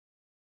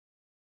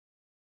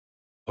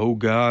O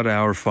God,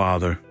 our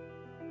Father,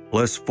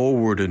 bless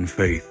forward in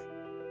faith.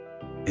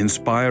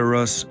 Inspire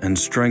us and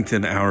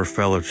strengthen our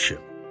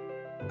fellowship.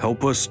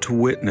 Help us to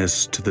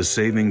witness to the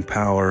saving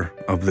power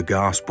of the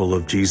gospel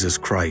of Jesus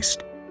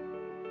Christ,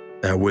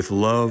 that with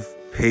love,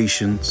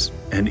 patience,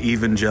 and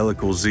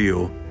evangelical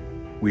zeal,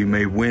 we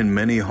may win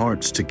many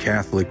hearts to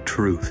Catholic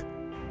truth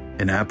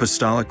and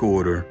apostolic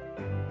order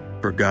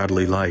for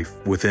godly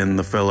life within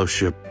the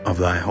fellowship of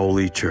thy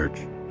holy church.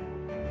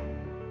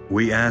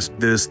 We ask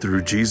this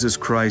through Jesus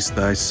Christ,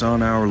 thy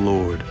Son, our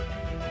Lord,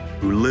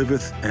 who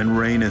liveth and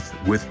reigneth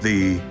with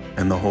thee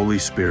and the Holy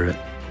Spirit,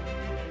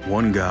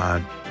 one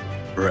God,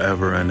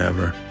 forever and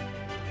ever.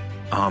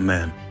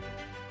 Amen.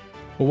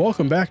 Well,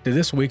 welcome back to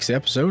this week's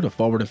episode of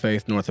Forward in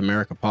Faith North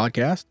America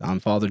podcast.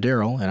 I'm Father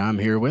Darryl, and I'm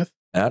here with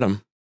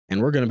Adam.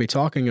 And we're going to be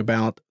talking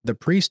about the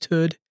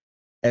priesthood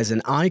as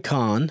an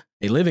icon,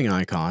 a living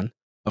icon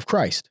of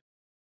Christ.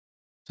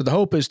 So the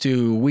hope is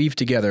to weave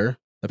together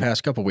the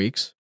past couple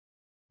weeks,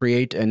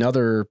 create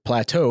another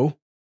plateau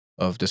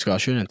of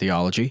discussion and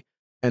theology,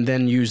 and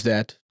then use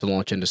that to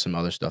launch into some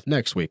other stuff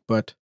next week.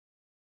 But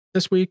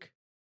this week,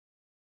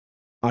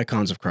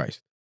 icons of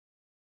Christ.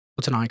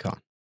 What's an icon?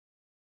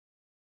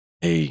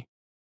 A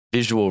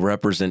visual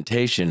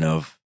representation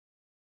of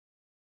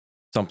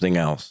something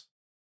else,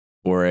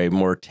 or a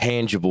more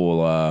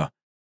tangible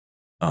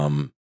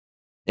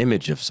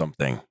image of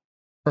something.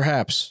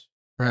 Perhaps,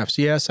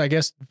 yes, I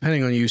guess,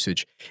 depending on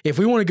usage. If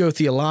we want to go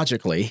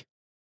theologically,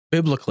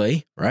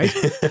 biblically, right?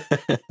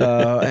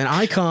 An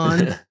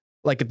icon,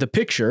 like the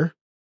picture,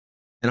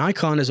 an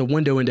icon is a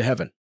window into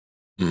heaven.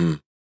 Mm-hmm.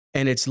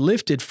 And it's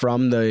lifted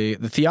from the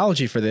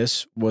theology for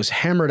this was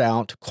hammered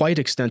out quite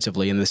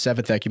extensively in the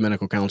Seventh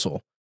Ecumenical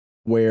Council,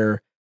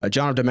 where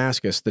John of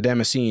Damascus, the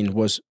Damascene,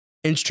 was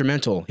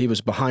instrumental. He was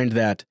behind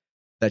that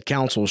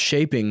council,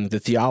 shaping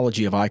the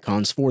theology of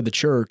icons for the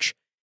church,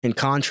 in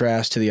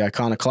contrast to the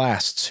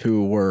iconoclasts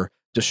who were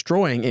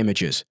destroying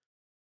images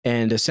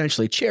and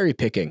essentially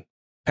cherry-picking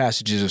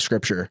passages of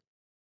Scripture,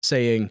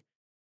 saying,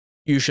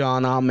 "You shall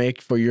not make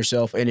for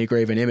yourself any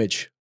graven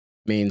image,"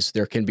 means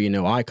there can be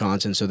no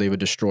icons, and so they would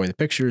destroy the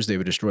pictures, they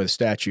would destroy the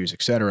statues,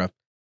 etc.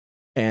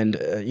 And,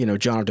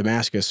 John of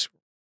Damascus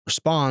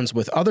responds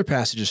with other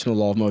passages from the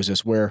Law of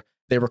Moses where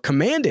they were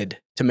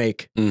commanded to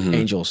make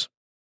angels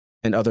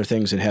and other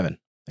things in heaven,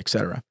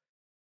 etc.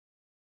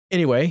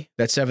 Anyway,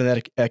 that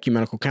Seventh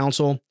Ecumenical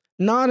Council,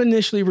 not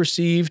initially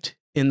received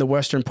in the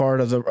western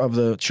part of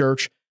the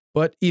church,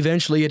 but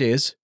eventually it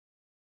is.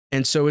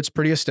 And so it's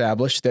pretty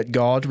established that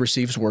God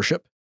receives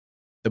worship.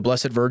 The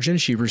Blessed Virgin,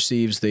 she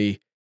receives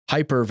the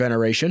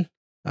hyper-veneration,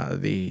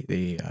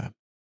 the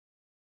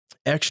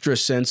extra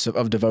sense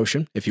of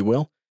devotion, if you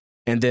will.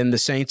 And then the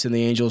saints and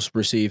the angels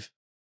receive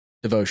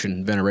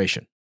devotion,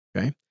 veneration.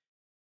 Okay?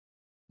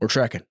 We're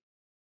tracking.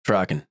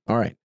 All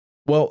right.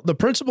 Well, the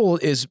principle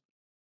is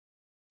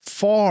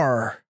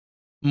far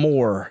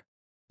more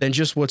than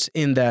just what's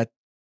in that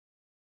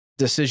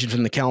decision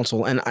from the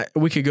council. And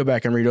we could go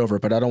back and read over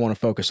it, but I don't want to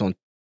focus on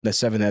the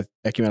Seventh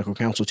Ecumenical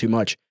Council too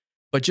much.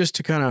 But just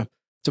to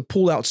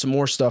pull out some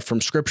more stuff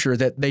from Scripture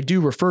that they do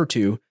refer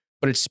to,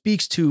 but it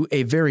speaks to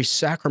a very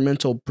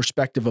sacramental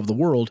perspective of the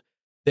world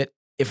that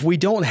if we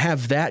don't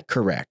have that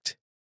correct,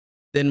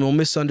 then we'll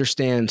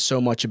misunderstand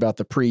so much about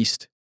the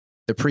priest,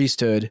 the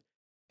priesthood,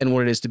 and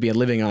what it is to be a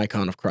living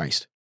icon of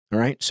Christ. All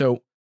right?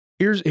 So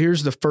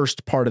here's the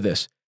first part of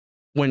this.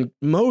 When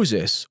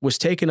Moses was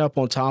taken up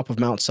on top of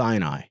Mount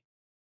Sinai,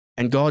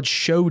 and God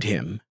showed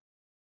him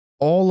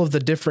all of the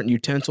different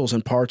utensils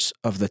and parts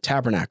of the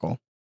tabernacle,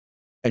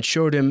 and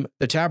showed him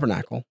the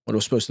tabernacle, what it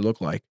was supposed to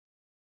look like,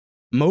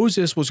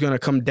 Moses was going to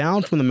come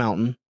down from the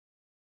mountain,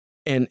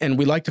 and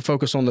we like to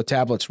focus on the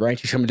tablets, right?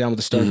 He's coming down with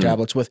the stone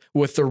tablets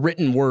with the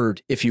written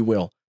word, if you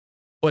will.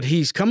 But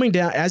he's coming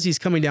down, as he's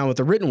coming down with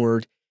the written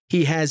word,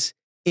 he has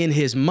in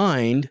his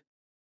mind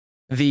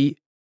the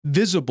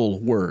visible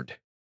word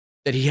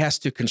that he has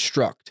to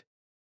construct.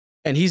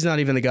 And he's not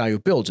even the guy who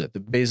builds it,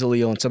 the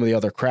Bezaleel and some of the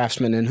other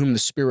craftsmen in whom the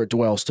Spirit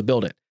dwells to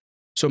build it.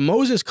 So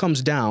Moses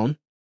comes down,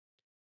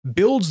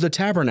 builds the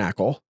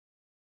tabernacle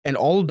and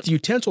all of the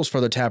utensils for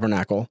the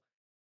tabernacle,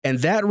 and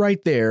that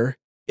right there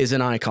is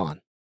an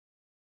icon.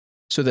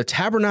 So the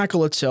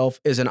tabernacle itself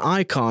is an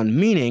icon,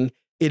 meaning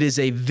it is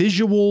a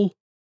visual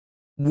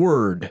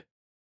word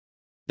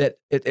that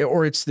it's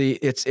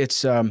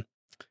a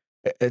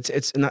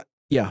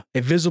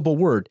visible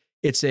word.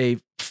 It's a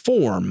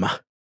form.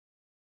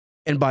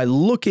 And by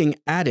looking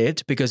at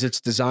it, because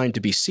it's designed to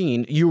be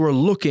seen, you are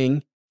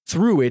looking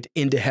through it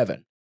into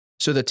heaven.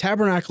 So the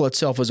tabernacle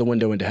itself is a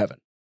window into heaven.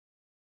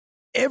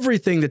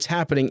 Everything that's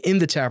happening in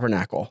the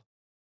tabernacle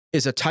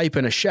is a type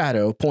and a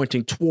shadow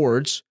pointing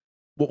towards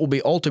what will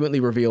be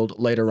ultimately revealed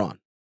later on.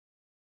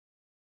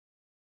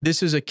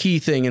 This is a key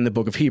thing in the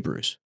book of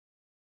Hebrews.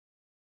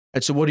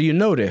 And so what do you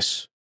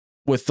notice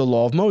with the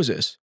law of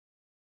Moses?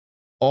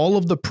 All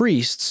of the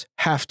priests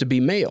have to be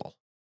male.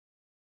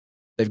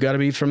 They've got to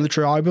be from the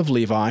tribe of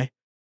Levi.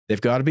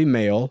 They've got to be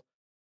male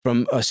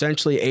from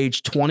essentially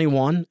age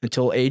 21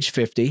 until age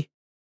 50.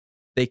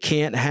 They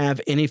can't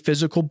have any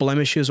physical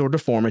blemishes or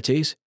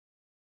deformities,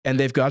 and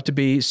they've got to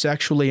be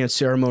sexually and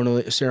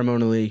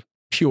ceremonially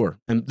pure.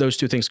 And those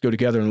two things go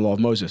together in the law of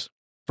Moses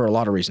for a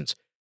lot of reasons.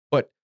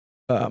 But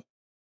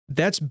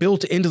that's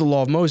built into the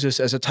law of Moses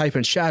as a type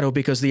and shadow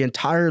because the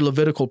entire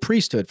Levitical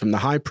priesthood, from the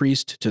high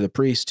priest to the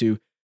priest to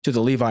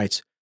the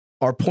Levites,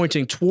 are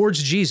pointing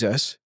towards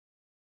Jesus.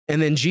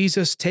 And then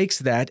Jesus takes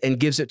that and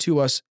gives it to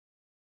us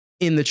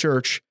in the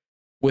church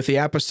with the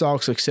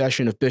apostolic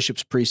succession of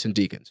bishops, priests, and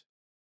deacons.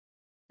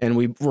 And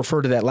we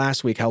referred to that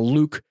last week, how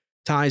Luke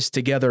ties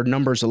together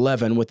Numbers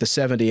 11 with the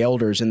 70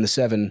 elders and the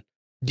 7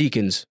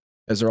 deacons,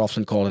 as they're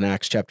often called in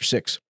Acts chapter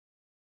 6.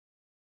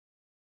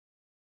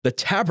 The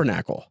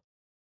tabernacle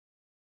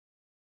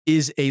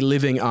is a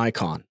living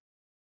icon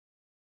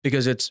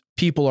because it's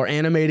people are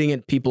animating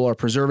it, people are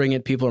preserving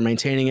it, people are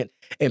maintaining it,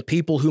 and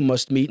people who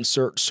must meet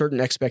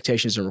certain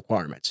expectations and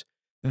requirements.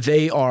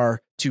 They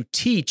are to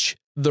teach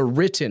the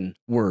written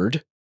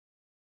word,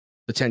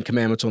 the 10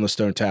 Commandments on the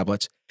stone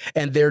tablets,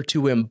 and they're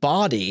to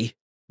embody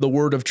the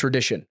word of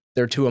tradition.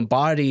 They're to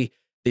embody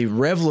the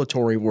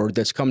revelatory word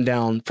that's come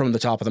down from the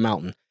top of the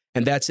mountain.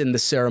 And that's in the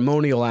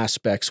ceremonial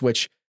aspects,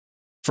 which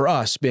for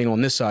us, being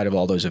on this side of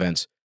all those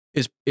events,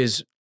 is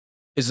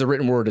the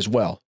written word as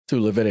well,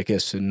 through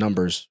Leviticus and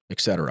Numbers,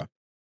 etc.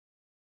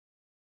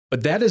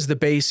 But that is the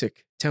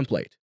basic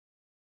template.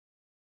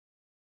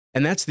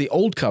 And that's the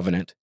old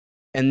covenant.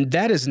 And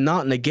that is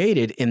not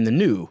negated in the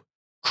new.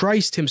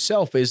 Christ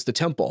himself is the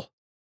temple.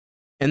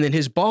 And then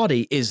his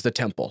body is the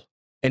temple.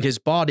 And his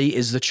body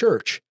is the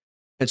church.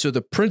 And so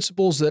the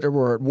principles that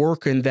were at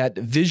work in that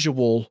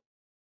visual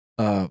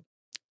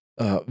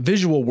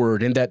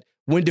word, in that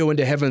window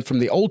into heaven from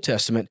the Old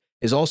Testament,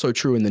 is also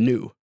true in the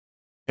new.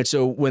 And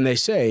so when they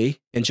say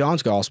in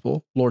John's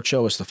gospel, Lord,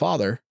 show us the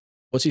Father,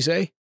 what's he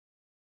say?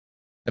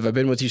 Have I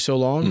been with you so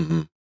long?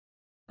 Mm-hmm.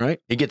 Right?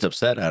 He gets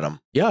upset at him.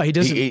 Yeah, he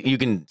doesn't. You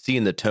can see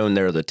in the tone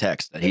there of the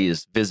text that he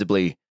is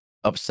visibly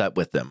upset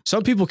with them.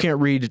 Some people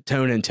can't read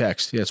tone in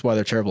text. That's why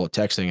they're terrible at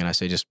texting. And I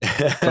say just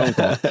phone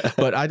call.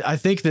 But I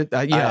think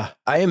that, yeah.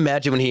 I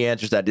imagine when he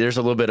answers that, there's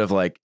a little bit of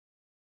like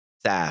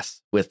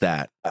sass with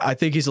that. I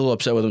think he's a little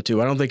upset with him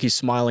too. I don't think he's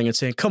smiling and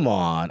saying, come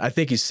on. I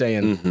think he's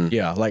saying,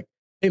 yeah, like,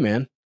 hey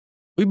man,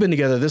 we've been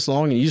together this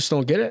long and you just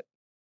don't get it.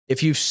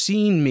 If you've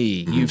seen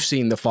me, you've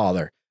seen the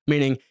Father.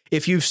 Meaning,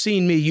 if you've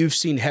seen me, you've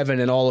seen heaven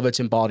in all of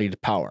its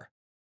embodied power,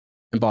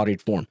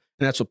 embodied form.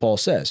 And that's what Paul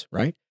says,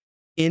 right?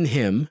 In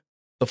him,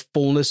 the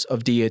fullness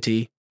of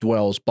deity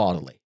dwells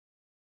bodily.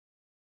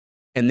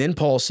 And then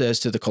Paul says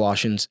to the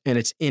Colossians, and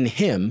it's in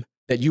him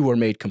that you are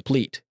made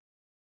complete.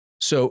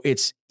 So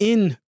it's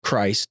in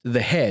Christ,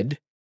 the head,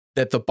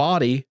 that the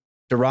body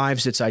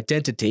derives its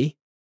identity,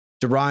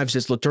 derives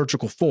its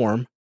liturgical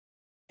form,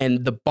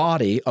 and the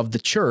body of the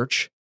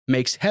church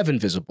makes heaven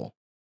visible.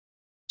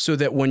 So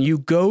that when you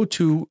go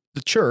to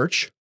the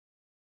church,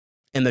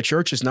 and the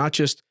church is not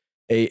just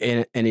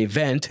an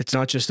event, it's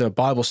not just a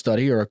Bible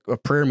study or a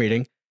prayer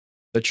meeting,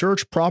 the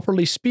church,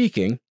 properly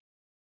speaking,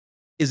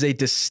 is a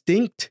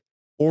distinct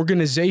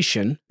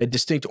organization, a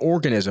distinct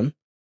organism,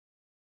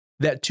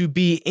 that to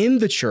be in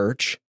the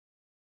church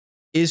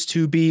is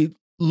to be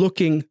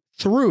looking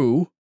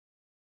through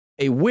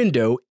a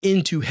window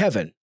into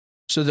heaven,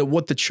 so that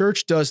what the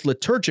church does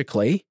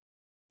liturgically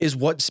is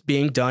what's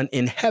being done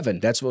in heaven.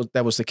 That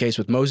was the case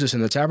with Moses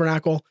in the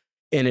tabernacle,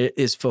 and it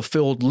is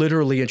fulfilled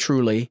literally and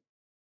truly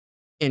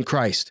in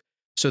Christ.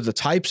 So the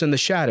types and the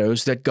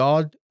shadows that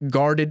God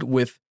guarded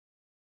with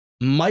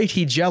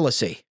mighty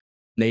jealousy,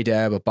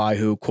 Nadab,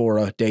 Abihu,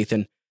 Korah,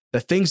 Dathan, the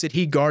things that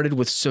he guarded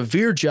with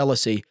severe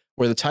jealousy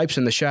were the types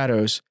and the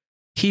shadows.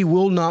 He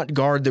will not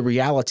guard the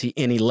reality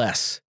any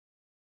less.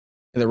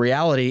 And the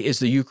reality is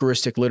the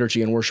Eucharistic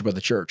liturgy and worship of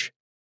the church,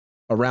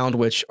 around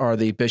which are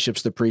the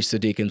bishops, the priests, the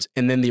deacons,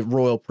 and then the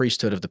royal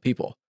priesthood of the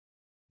people.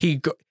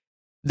 The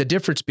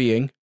difference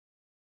being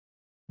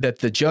that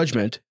the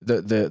judgment,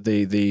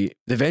 the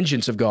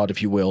vengeance of God,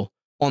 if you will,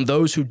 on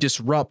those who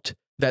disrupt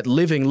that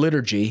living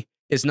liturgy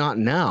is not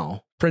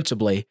now,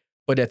 principally,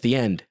 but at the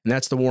end. And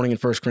that's the warning in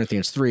 1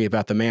 Corinthians 3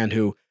 about the man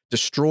who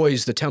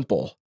destroys the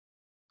temple.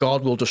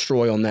 God will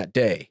destroy on that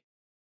day.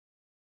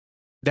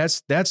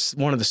 That's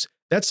some of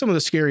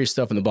the scariest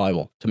stuff in the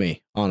Bible to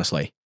me,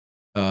 honestly.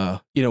 When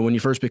you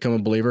first become a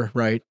believer,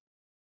 right?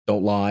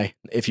 Don't lie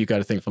if you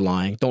got a thing for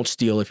lying. Don't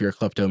steal if you're a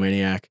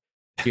kleptomaniac.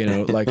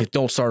 Like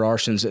don't start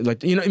arsons.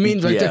 Like, you know what I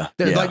mean? Like,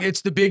 like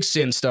it's the big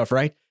sin stuff,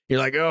 right? You're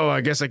like, oh,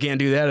 I guess I can't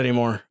do that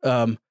anymore.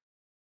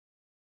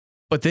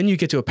 But then you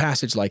get to a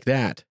passage like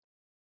that,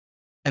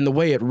 and the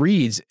way it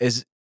reads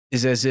is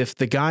as if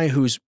the guy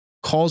who's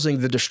causing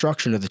the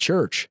destruction of the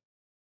church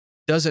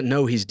doesn't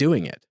know he's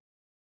doing it.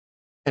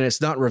 And it's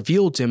not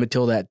revealed to him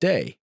until that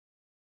day.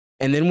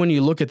 And then when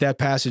you look at that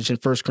passage in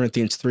 1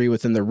 Corinthians 3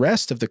 within the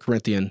rest of the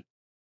 1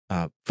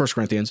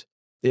 Corinthians,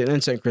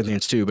 and 2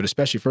 Corinthians 2, but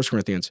especially 1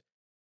 Corinthians,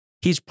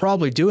 he's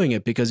probably doing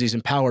it because he's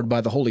empowered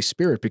by the Holy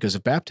Spirit because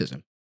of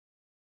baptism.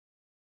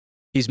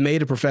 He's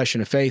made a profession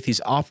of faith. He's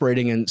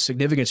operating in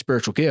significant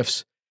spiritual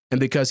gifts. And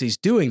because he's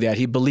doing that,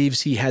 he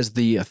believes he has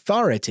the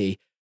authority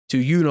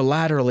to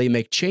unilaterally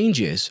make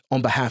changes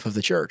on behalf of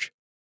the church.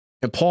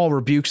 And Paul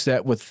rebukes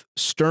that with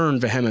stern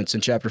vehemence in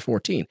chapter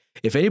 14.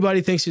 If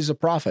anybody thinks he's a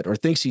prophet or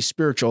thinks he's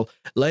spiritual,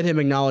 let him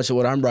acknowledge that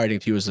what I'm writing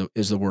to you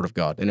is the word of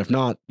God. And if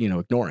not,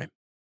 ignore him.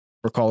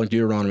 We're calling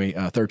Deuteronomy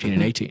 13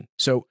 and 18.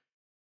 So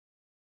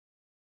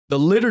the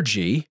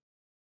liturgy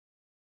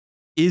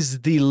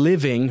is the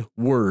living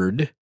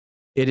word.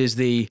 It is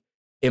the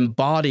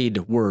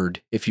embodied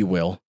word, if you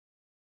will,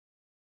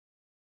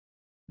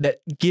 that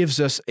gives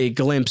us a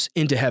glimpse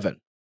into heaven.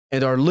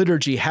 And our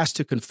liturgy has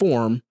to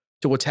conform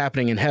to what's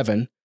happening in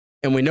heaven.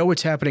 And we know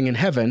what's happening in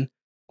heaven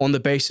on the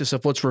basis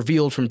of what's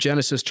revealed from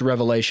Genesis to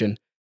Revelation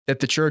that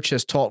the church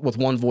has taught with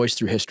one voice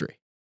through history.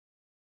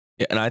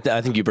 Yeah, and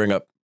I think you bring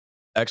up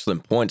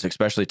excellent points,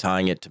 especially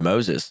tying it to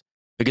Moses,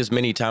 because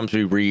many times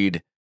we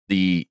read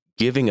the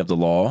giving of the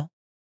law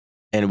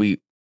and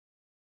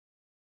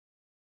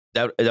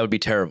that would be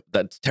terrible.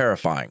 That's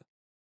terrifying.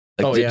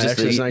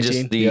 Exodus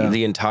 19.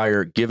 The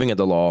entire giving of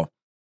the law.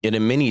 And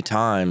in many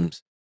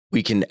times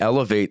we can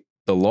elevate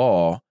the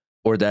law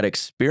or that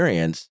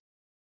experience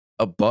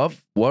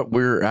above what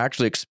we're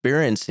actually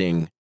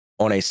experiencing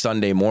on a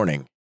Sunday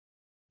morning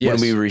when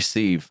we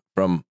receive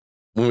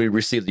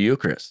the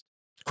Eucharist.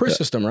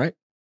 Chrysostom, right?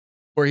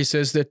 Where he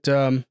says that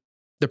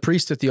the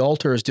priest at the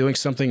altar is doing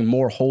something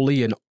more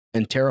holy and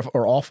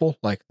or awful,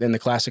 like in the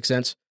classic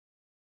sense,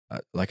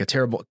 like a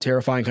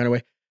terrifying kind of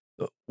way.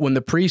 When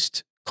the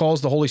priest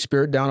calls the Holy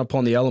Spirit down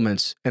upon the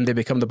elements and they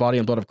become the body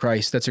and blood of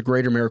Christ, that's a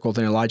greater miracle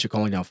than Elijah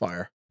calling down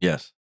fire.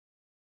 Yes.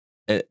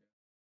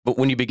 But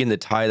when you begin to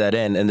tie that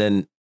in, and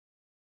then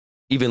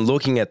even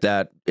looking at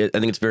that, I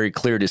think it's very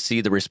clear to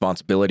see the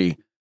responsibility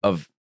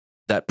of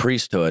that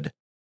priesthood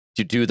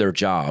to do their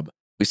job.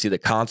 We see the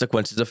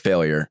consequences of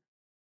failure,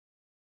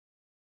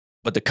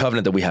 but the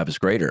covenant that we have is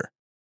greater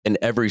in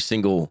every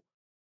single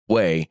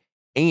way.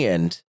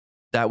 And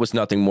that was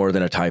nothing more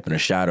than a type and a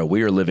shadow.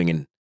 We are living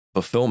in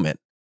fulfillment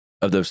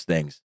of those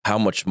things. How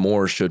much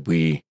more should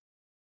we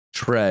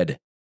tread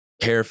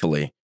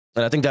carefully?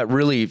 And I think that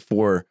really,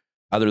 for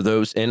either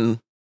those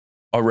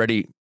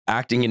already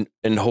acting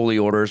in holy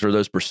orders or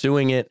those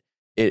pursuing it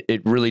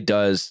really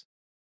does,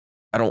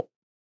 not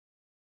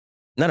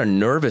a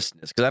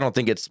nervousness, because I don't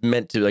think it's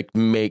meant to like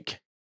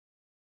make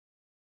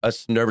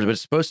us nervous, but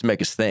it's supposed to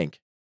make us think,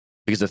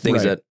 because the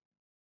things that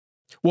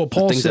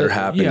that are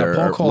happening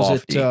Paul calls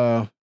lofty.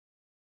 It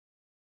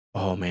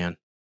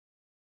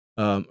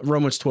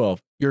Romans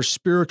 12, your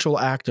spiritual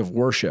act of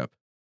worship,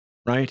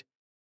 right?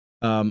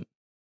 And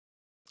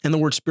the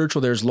word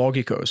spiritual there is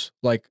logikos,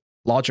 like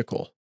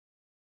logical.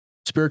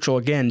 Spiritual,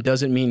 again,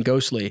 doesn't mean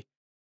ghostly.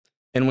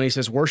 And when he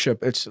says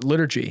worship, it's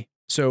liturgy.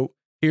 So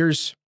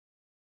here's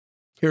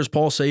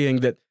Paul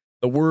saying that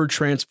the word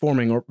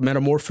transforming or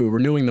metamorpho,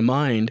 renewing the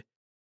mind,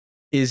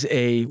 is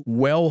a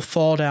well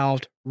thought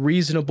out,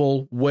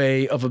 reasonable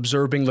way of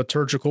observing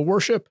liturgical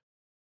worship.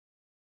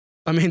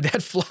 I mean,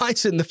 that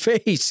flies in the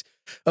face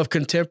of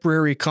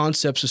contemporary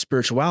concepts of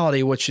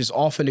spirituality, which is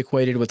often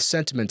equated with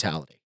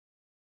sentimentality.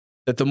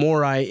 That the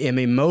more I am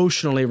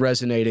emotionally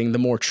resonating, the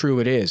more true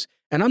it is.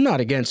 And I'm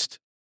not against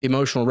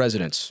emotional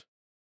resonance,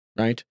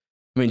 right?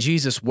 I mean,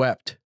 Jesus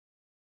wept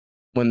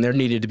when there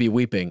needed to be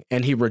weeping,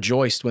 and he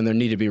rejoiced when there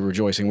needed to be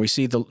rejoicing. We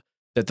see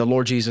that the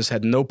Lord Jesus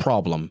had no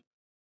problem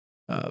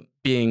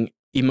being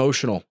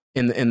emotional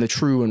in the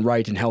true and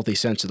right and healthy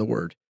sense of the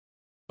word.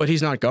 But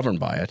he's not governed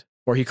by it,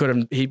 or he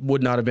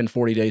would not have been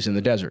 40 days in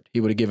the desert. He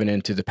would have given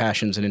in to the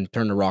passions and then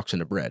turned the rocks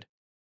into bread.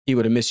 He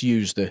would have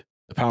misused the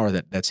power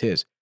that's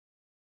his.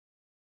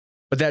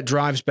 But that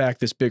drives back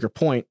this bigger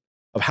point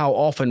of how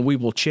often we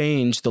will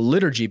change the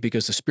liturgy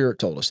because the Spirit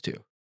told us to.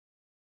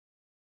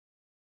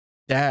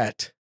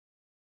 That,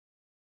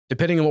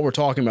 depending on what we're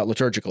talking about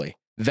liturgically,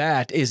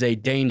 that is a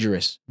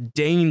dangerous,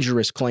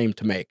 dangerous claim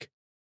to make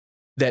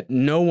that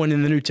no one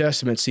in the New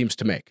Testament seems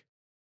to make.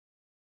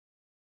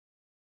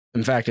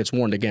 In fact, it's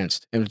warned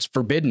against, and it's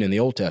forbidden in the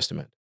Old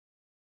Testament.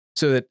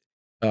 So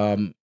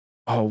that,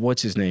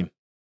 what's his name?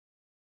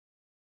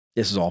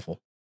 This is awful.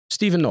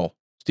 Stephen Knoll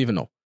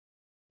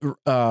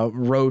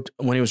wrote,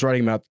 when he was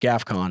writing about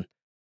GAFCON,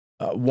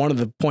 one of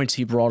the points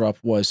he brought up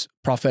was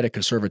prophetic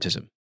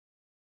conservatism.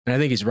 And I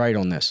think he's right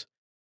on this.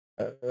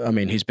 I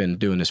mean, he's been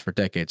doing this for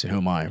decades, and who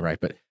am I, right?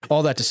 But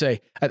all that to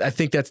say, I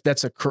think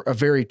that's a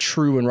very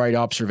true and right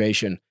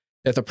observation,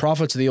 that the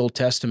prophets of the Old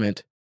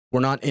Testament were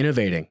not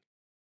innovating,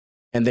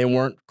 and they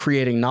weren't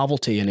creating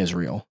novelty in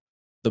Israel.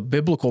 The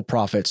biblical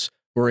prophets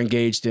were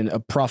engaged in a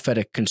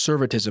prophetic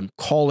conservatism,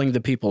 calling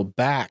the people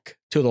back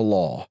to the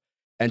law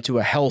and to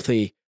a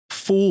healthy,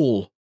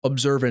 full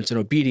observance and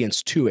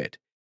obedience to it.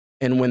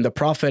 And when the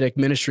prophetic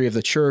ministry of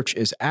the church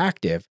is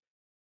active,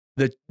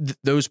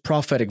 those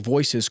prophetic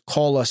voices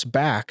call us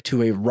back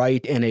to a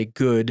right and a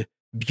good,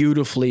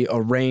 beautifully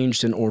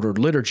arranged and ordered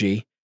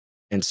liturgy.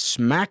 And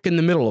smack in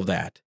the middle of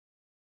that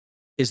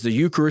is the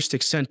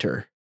Eucharistic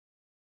center.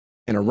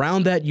 And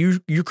around that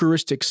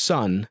Eucharistic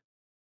sun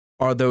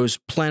are those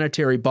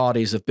planetary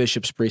bodies of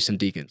bishops, priests, and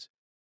deacons.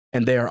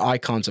 And they are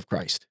icons of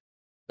Christ.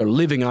 They're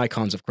living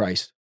icons of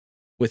Christ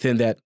within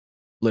that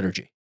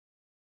liturgy.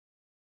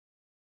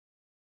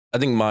 I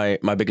think my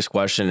biggest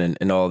question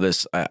in all of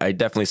this, I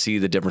definitely see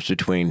the difference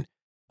between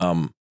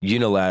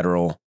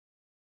unilateral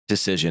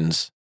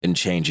decisions and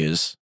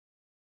changes,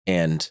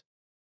 and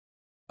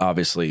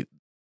obviously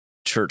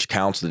church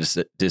council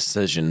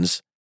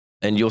decisions.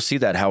 And you'll see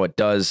that how it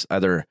does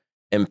either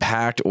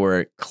impact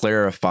or it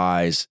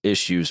clarifies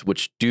issues,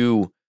 which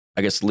do,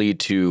 I guess, lead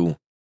to,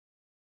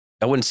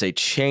 I wouldn't say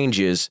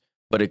changes,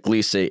 but at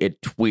least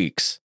it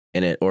tweaks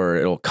in it, or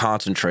it'll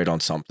concentrate on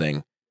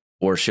something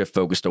or shift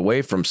focused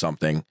away from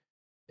something.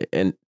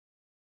 And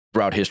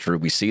throughout history,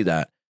 we see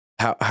that.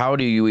 How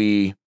do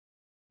we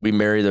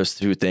marry those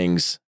two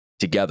things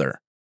together?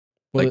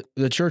 Well, Like,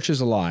 the church is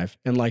alive,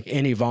 and like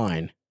any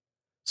vine,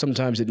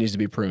 sometimes it needs to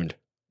be pruned.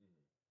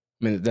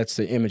 I mean, that's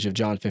the image of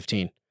John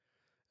 15.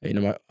 You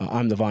know,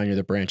 I'm the vine, you're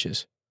the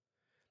branches.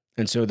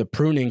 And so the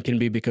pruning can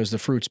be because the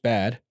fruit's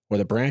bad, or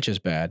the branch is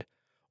bad,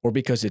 or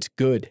because it's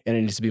good and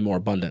it needs to be more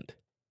abundant.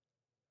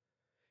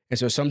 And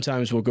so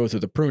sometimes we'll go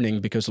through the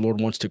pruning because the Lord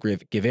wants to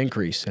give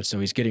increase, and so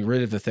he's getting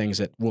rid of the things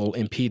that will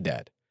impede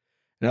that.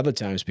 And other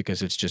times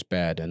because it's just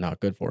bad and not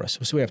good for us.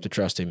 So we have to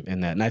trust him in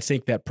that. And I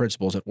think that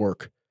principle is at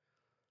work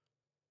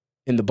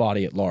in the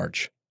body at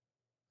large.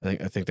 I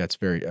think that's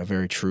a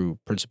very true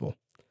principle.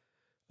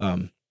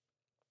 But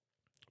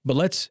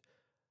let's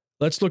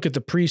look at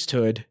the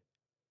priesthood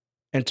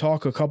and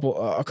talk a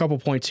couple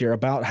points here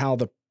about how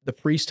the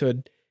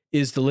priesthood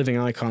is the living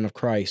icon of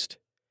Christ,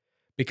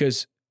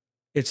 because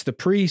it's the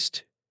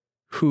priest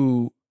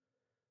who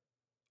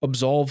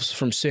absolves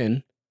from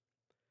sin.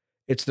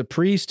 It's the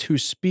priest who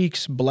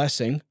speaks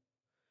blessing.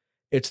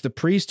 It's the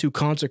priest who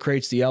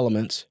consecrates the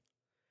elements.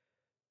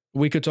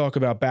 We could talk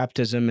about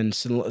baptism and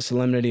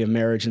solemnity of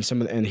marriage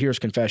and here's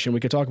confession. We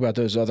could talk about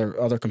those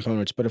other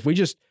components, but if we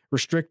just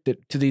restrict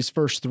it to these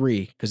first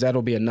three, because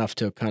that'll be enough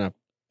to kind of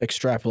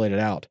extrapolate it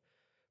out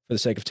for the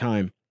sake of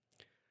time.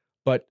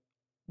 But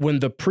when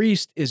the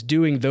priest is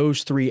doing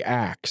those three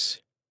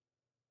acts,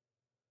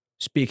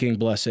 speaking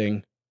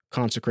blessing,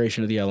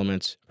 consecration of the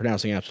elements,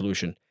 pronouncing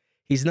absolution,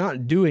 he's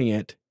not doing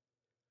it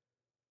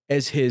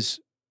as his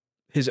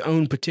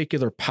own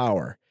particular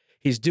power.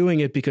 He's doing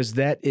it because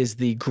that is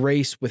the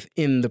grace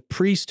within the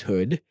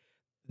priesthood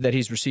that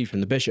he's received from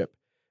the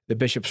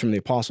bishops from the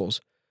apostles,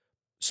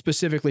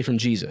 specifically from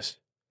Jesus.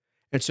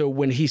 And so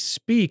when he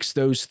speaks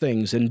those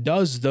things and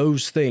does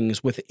those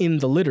things within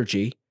the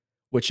liturgy,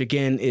 which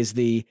again is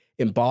the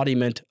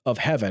embodiment of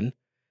heaven,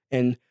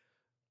 and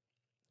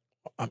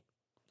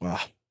well,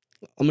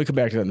 let me come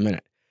back to that in a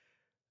minute.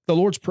 The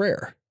Lord's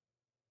Prayer.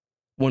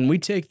 When we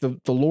take the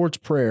Lord's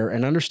Prayer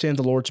and understand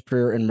the Lord's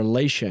Prayer in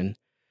relation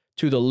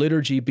to the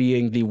liturgy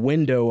being the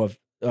window of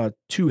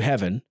to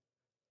heaven,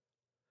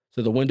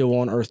 so the window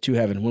on earth to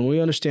heaven, when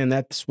we understand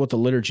that's what the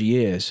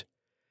liturgy is,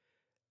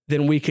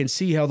 then we can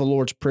see how the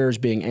Lord's Prayer is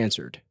being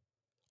answered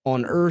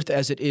on earth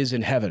as it is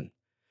in heaven.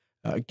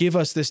 Give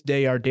us this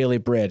day our daily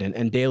bread,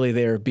 and daily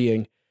there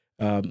being,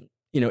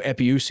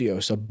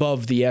 epiousios,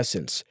 above the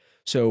essence.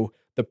 So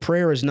the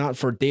prayer is not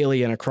for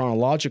daily in a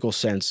chronological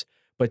sense,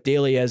 but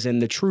daily as in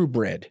the true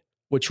bread,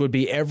 which would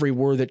be every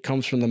word that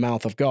comes from the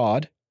mouth of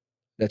God.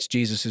 That's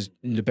Jesus'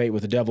 debate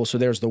with the devil. So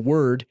there's the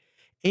word,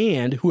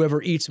 and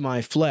whoever eats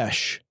my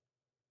flesh,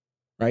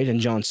 right? In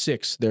John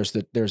 6, there's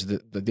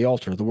the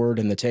altar, the word,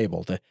 and the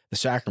table, the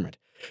sacrament.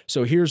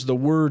 So here's the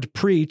word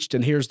preached,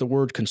 and here's the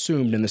word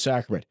consumed in the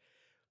sacrament.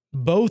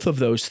 Both of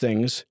those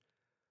things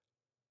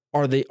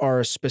are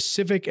a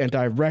specific and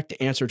direct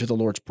answer to the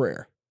Lord's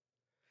Prayer.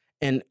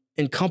 And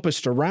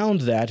encompassed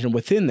around that and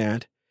within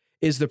that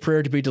is the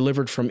prayer to be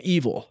delivered from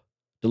evil.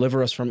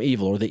 Deliver us from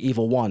evil, or the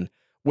evil one,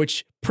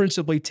 which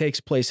principally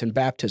takes place in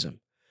baptism.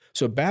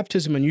 So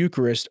baptism and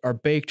Eucharist are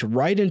baked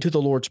right into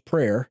the Lord's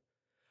Prayer,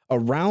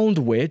 around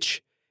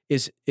which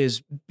is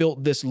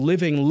built this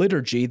living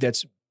liturgy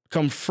that's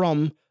come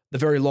from the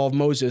very law of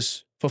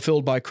Moses,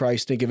 fulfilled by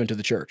Christ and given to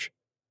the church.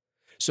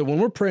 So when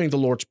we're praying the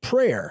Lord's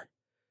Prayer,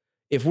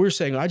 if we're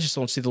saying, I just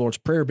don't see the Lord's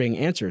Prayer being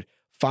answered,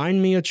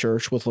 find me a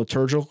church with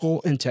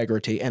liturgical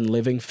integrity and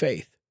living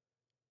faith.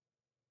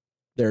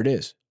 There it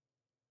is.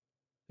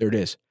 There it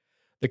is.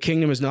 The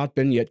kingdom has not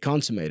been yet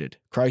consummated.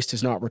 Christ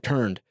has not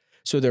returned.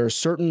 So there are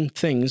certain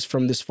things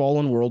from this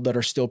fallen world that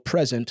are still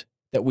present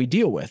that we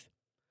deal with.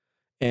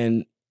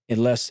 And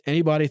unless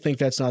anybody think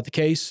that's not the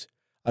case,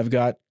 I've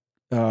got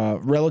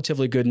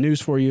relatively good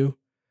news for you.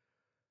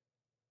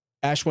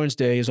 Ash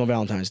Wednesday is on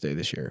Valentine's Day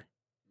this year.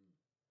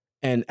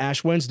 And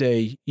Ash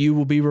Wednesday, you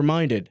will be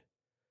reminded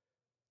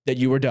that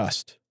you are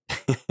dust.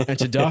 And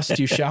to dust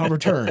you shall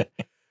return.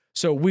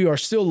 So we are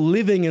still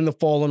living in the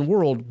fallen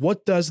world.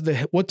 What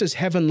does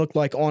heaven look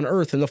like on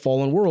earth in the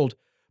fallen world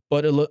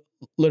but a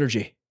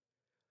liturgy?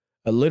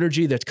 A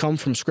liturgy that's come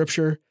from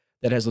Scripture,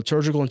 that has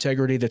liturgical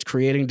integrity, that's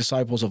creating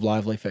disciples of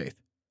lively faith.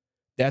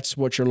 That's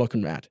what you're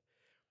looking at.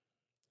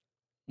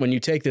 When you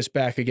take this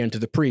back again to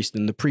the priest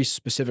and the priest's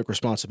specific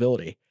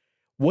responsibility,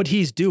 what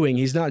he's doing,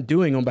 he's not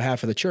doing on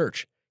behalf of the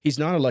church. He's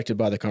not elected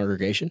by the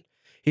congregation.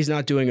 He's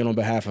not doing it on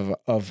behalf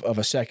of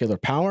a secular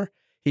power.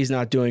 He's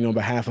not doing it on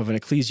behalf of an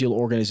ecclesial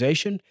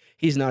organization.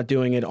 He's not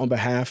doing it on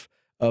behalf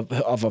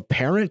of a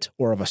parent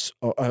or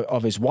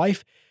of his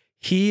wife.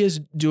 He is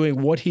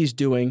doing what he's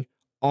doing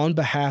on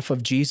behalf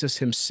of Jesus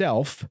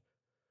himself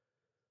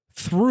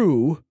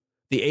through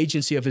the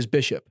agency of his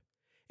bishop.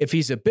 If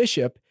he's a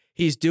bishop,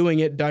 he's doing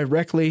it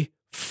directly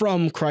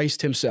from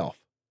Christ himself.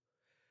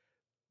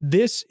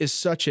 This is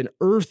such an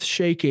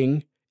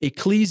earth-shaking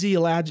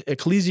ecclesiological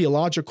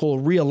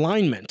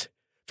realignment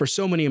for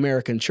so many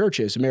American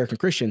churches, American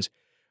Christians.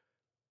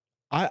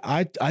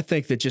 I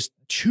think that just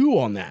chew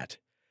on that,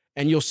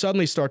 and you'll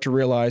suddenly start to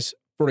realize,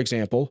 for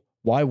example,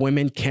 why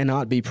women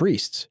cannot be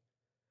priests.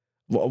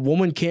 A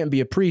woman can't be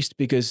a priest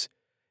because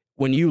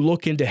when you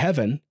look into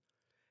heaven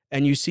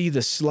and you see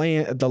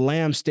the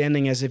lamb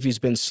standing as if he's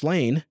been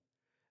slain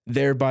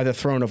there by the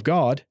throne of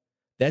God,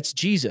 that's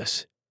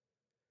Jesus.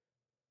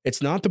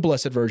 It's not the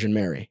Blessed Virgin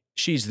Mary.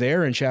 She's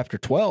there in chapter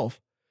 12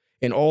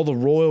 in all the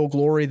royal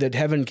glory that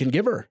heaven can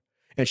give her.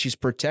 And she's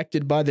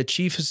protected by the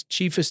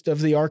chiefest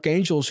of the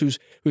archangels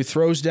who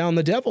throws down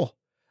the devil.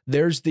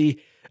 There's the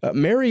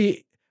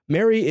Mary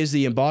is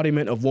the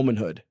embodiment of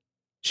womanhood.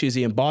 She's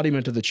the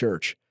embodiment of the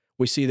church.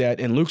 We see that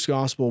in Luke's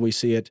gospel. We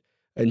see it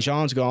in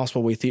John's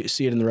gospel. We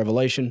see it in the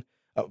Revelation.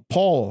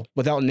 Paul,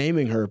 without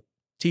naming her,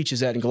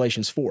 teaches that in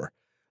Galatians 4.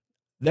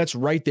 That's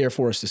right there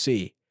for us to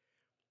see.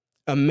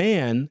 A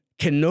man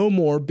can no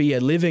more be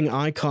a living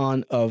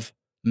icon of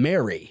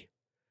Mary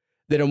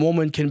than a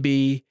woman can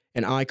be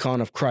an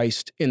icon of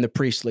Christ in the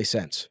priestly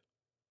sense.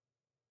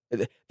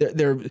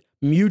 They're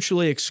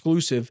mutually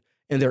exclusive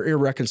and they're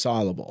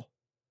irreconcilable.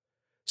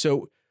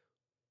 So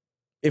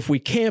if we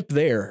camp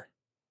there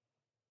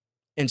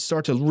and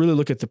start to really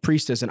look at the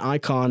priest as an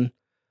icon,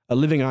 a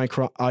living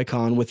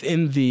icon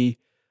within the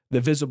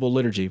visible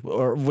liturgy,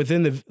 or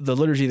within the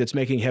liturgy that's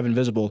making heaven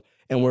visible,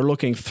 and we're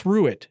looking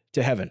through it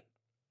to heaven,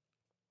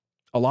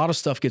 a lot of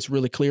stuff gets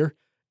really clear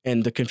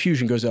and the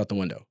confusion goes out the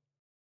window.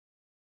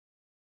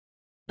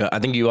 I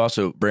think you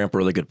also bring up a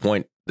really good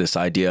point, this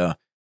idea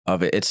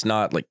of it. It's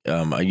not like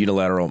a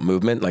unilateral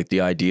movement, like the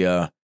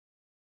idea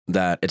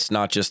that it's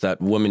not just that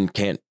women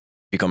can't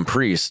become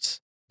priests,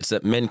 it's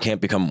that men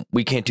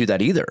we can't do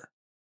that either.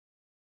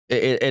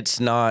 It's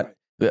not,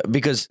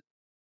 because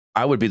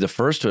I would be the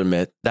first to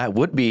admit that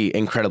would be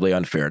incredibly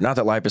unfair. Not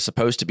that life is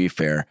supposed to be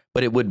fair,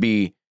 but it would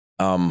be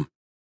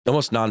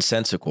almost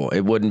nonsensical.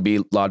 It wouldn't be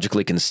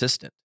logically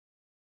consistent.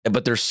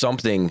 But there's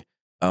something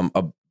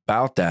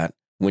about that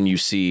when you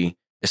see,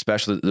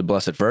 especially the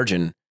Blessed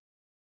Virgin,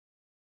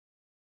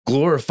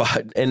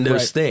 glorified in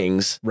those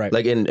things, right?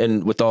 Like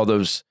and with all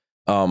those,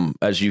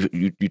 as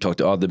you talked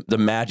to all the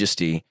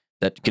majesty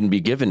that can be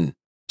given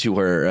to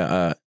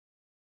her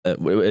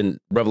in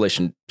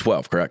Revelation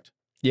 12, correct?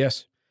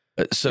 Yes.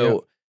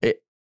 So yeah.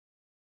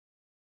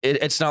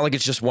 It's not like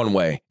it's just one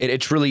way.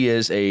 It truly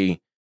is a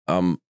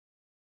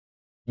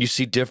you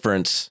see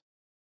difference,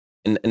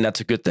 and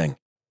that's a good thing.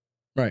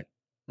 Right.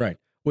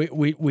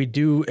 We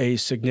do a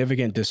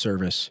significant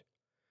disservice.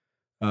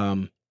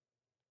 You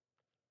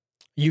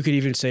could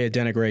even say a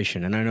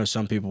denigration, and I know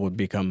some people would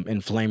become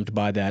inflamed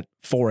by that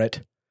for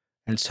it,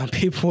 and some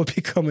people would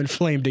become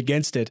inflamed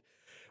against it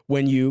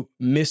when you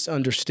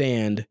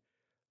misunderstand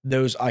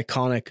those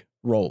iconic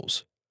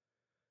roles,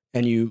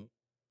 and you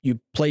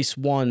place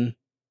one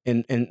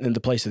in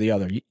the place of the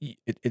other.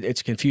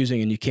 It's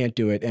confusing, and you can't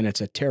do it, and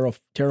it's a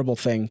terrible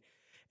thing.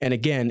 And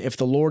again, if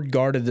the Lord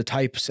guarded the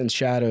types and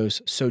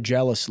shadows so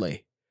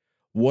jealously,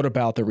 what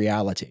about the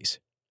realities?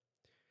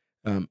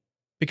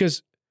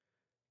 Because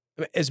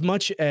as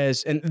much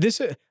as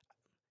this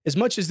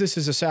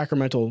is a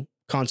sacramental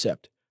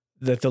concept,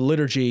 that the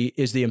liturgy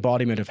is the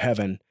embodiment of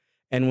heaven,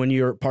 and when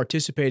you're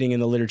participating in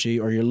the liturgy,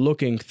 or you're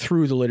looking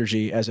through the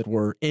liturgy, as it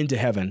were, into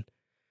heaven,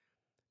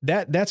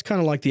 that's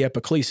kind of like the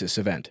epiclesis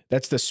event.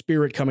 That's the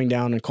Spirit coming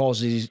down and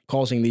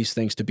causing these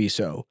things to be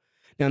so.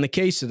 Now, in the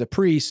case of the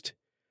priest,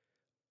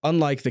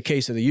 unlike the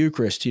case of the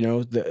Eucharist,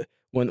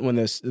 when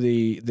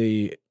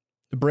the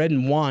bread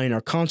and wine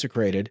are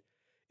consecrated,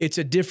 it's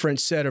a different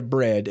set of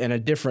bread and a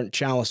different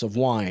chalice of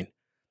wine,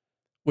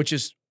 which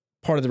is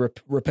part of the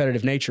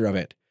repetitive nature of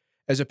it.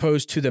 As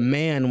opposed to the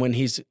man, when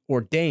he's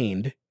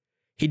ordained,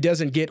 he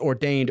doesn't get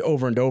ordained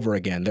over and over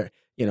again.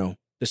 The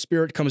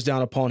Spirit comes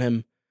down upon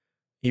him.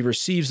 He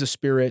receives the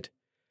Spirit.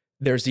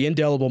 There's the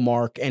indelible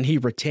mark, and he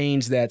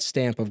retains that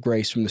stamp of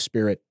grace from the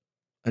Spirit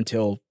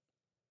until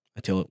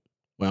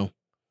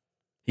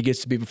he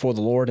gets to be before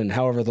the Lord, and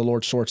however the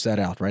Lord sorts that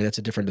out, right? That's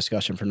a different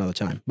discussion for another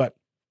time. But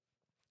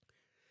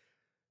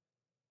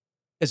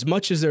as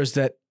much as there's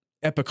that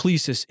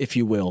epiclesis, if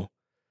you will,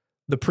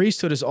 the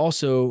priesthood is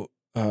also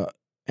an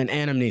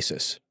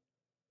anamnesis.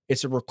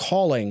 It's a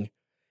recalling.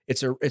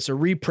 It's a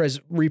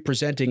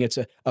representing. It's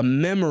a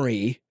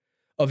memory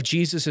of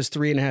Jesus's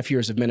 3.5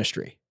 years of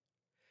ministry.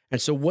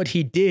 And so what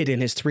he did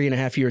in his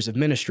 3.5 years of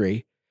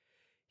ministry,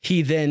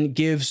 he then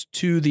gives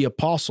to the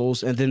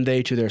apostles, and then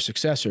they to their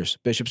successors,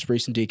 bishops,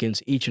 priests, and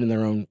deacons, each in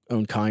their own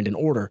kind and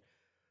order.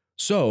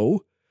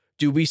 So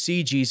do we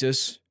see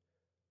Jesus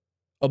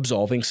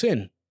absolving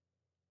sin?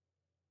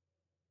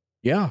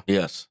 Yeah.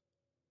 Yes.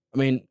 I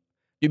mean, do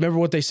you remember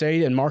what they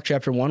say in Mark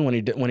chapter 1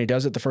 when he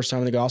does it the first time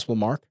in the Gospel of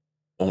Mark?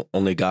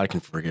 only God can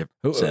forgive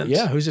sins.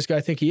 Yeah, who's this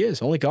guy think he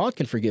is? Only God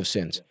can forgive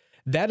sins.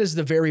 That is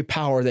the very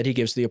power that he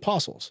gives the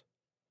apostles.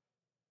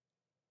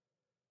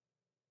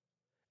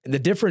 The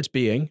difference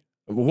being,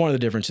 one of the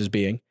differences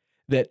being,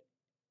 that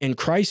in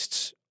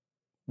Christ's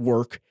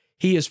work,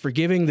 he is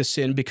forgiving the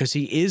sin because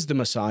he is the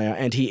Messiah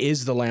and he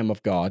is the Lamb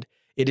of God.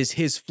 It is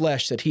his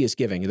flesh that he is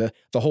giving. The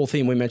whole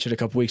theme we mentioned a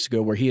couple weeks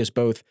ago, where he is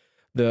both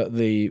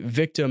the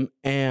victim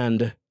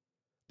and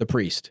the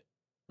priest,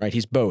 right?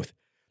 He's both.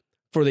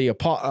 For the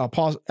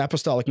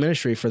apostolic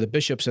ministry, for the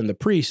bishops and the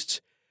priests,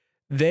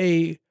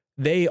 they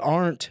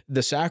aren't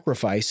the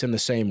sacrifice in the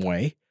same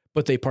way,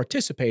 but they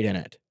participate in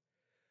it.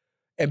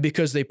 And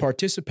because they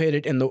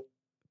participate in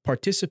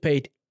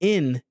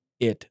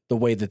it the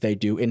way that they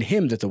do, in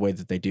him the way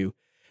that they do,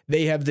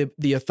 they have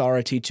the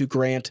authority to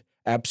grant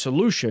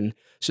absolution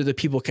so that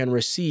people can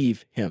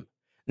receive him.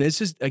 And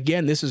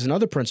this is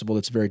another principle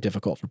that's very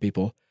difficult for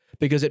people,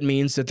 because it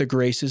means that the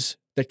graces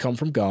that come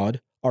from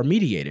God are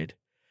mediated,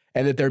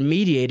 and that they're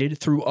mediated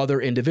through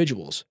other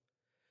individuals.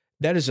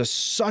 That is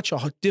such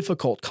a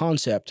difficult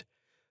concept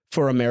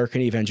for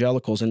American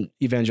evangelicals and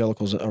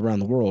evangelicals around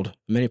the world,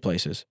 many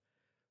places,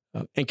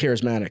 and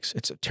charismatics.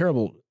 It's a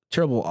terrible,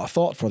 terrible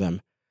thought for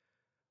them.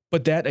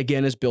 But that,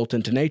 again, is built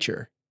into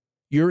nature.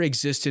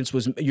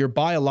 Your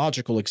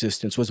biological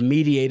existence was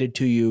mediated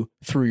to you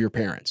through your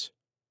parents.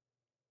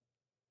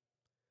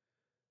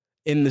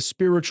 In the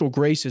spiritual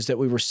graces that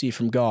we receive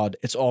from God,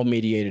 it's all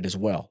mediated as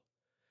well.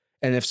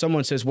 And if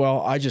someone says,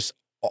 well, I just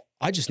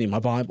need my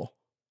Bible.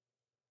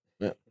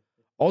 Yeah.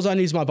 All I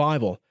need is my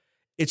Bible.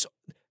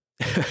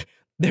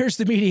 There's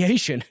the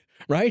mediation,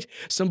 right?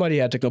 Somebody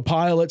had to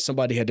compile it.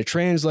 Somebody had to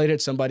translate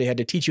it. Somebody had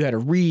to teach you how to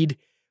read.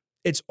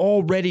 It's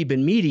already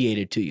been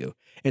mediated to you.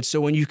 And so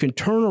when you can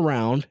turn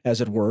around,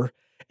 as it were,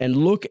 and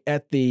look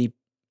at the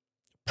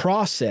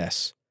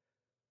process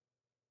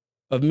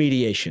of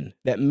mediation,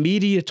 that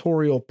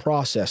mediatorial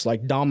process,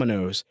 like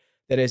dominoes,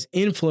 that has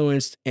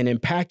influenced and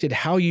impacted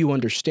how you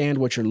understand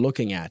what you're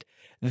looking at,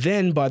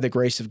 then by the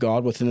grace of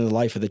God within the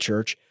life of the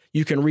church,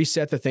 you can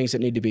reset the things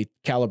that need to be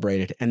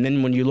calibrated. And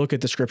then when you look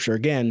at the scripture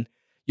again,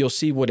 you'll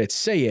see what it's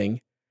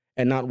saying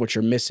and not what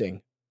you're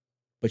missing,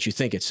 but you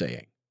think it's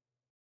saying.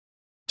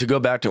 To go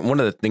back to one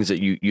of the things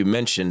that you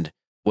mentioned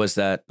was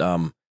that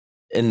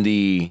in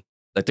the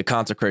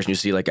consecration, you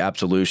see like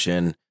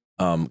absolution,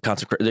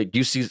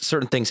 you see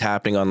certain things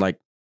happening on, like,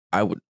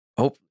 I would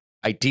hope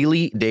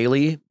ideally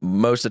daily,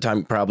 most of the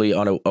time probably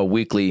on a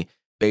weekly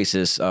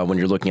basis when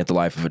you're looking at the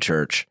life of a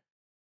church.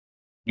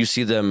 You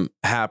see them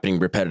happening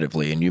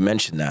repetitively, and you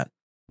mentioned that.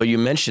 But you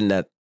mentioned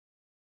that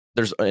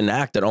there's an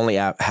act that only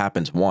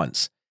happens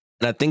once.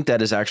 And I think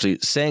that is actually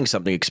saying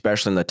something,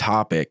 especially in the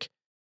topic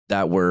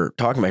that we're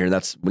talking about here. And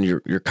that's when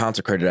you're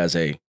consecrated as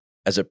a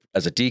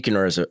deacon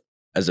or as a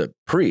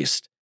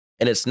priest.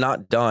 And it's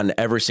not done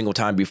every single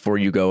time before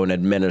you go and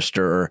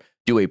administer or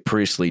do a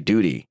priestly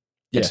duty.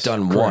 It's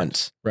done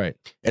once. Right.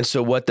 And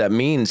so what that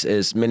means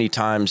is many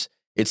times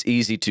it's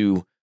easy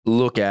to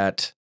look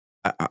at,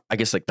 I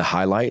guess, like the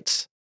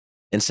highlights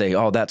and say,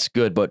 oh, that's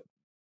good, but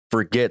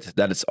forget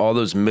that it's all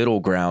those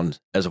middle ground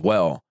as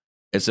well.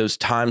 It's those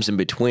times in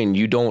between.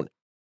 You don't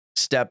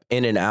step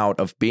in and out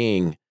of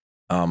being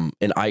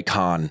an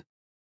icon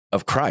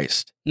of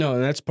Christ. No,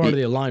 and that's part of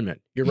the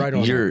alignment. You're right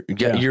on. You're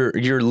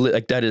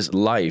like, that is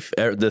life.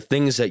 The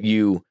things that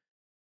you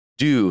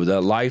do, the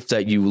life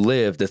that you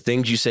live, the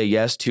things you say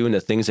yes to and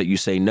the things that you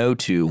say no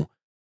to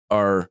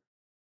are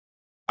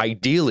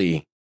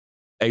ideally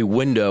a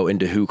window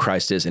into who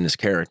Christ is and his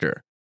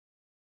character.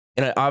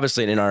 And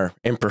obviously in our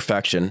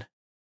imperfection,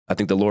 I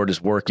think the Lord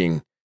is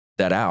working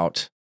that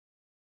out.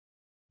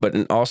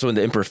 But also in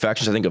the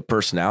imperfections, I think, of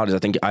personalities, I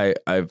think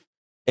I've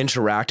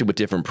interacted with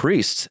different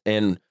priests,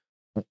 and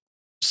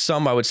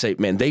some I would say,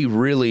 man, they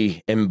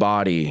really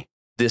embody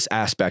this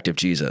aspect of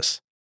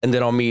Jesus. And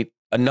then I'll meet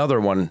another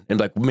one and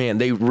be like, man,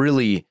 they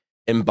really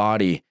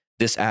embody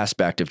this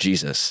aspect of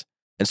Jesus.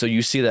 And so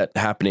you see that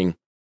happening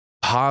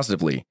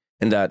positively,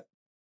 and that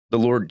the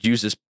Lord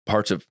uses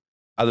parts of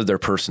either their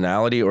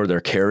personality or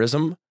their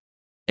charism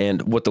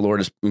and what the Lord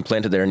has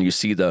implanted there. And you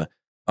see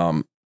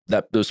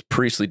those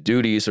priestly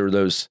duties or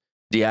those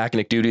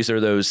diaconic duties or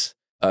those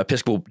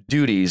episcopal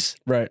duties,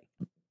 right,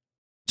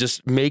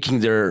 just making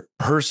their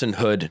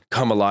personhood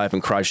come alive in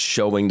Christ,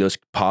 showing those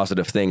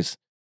positive things,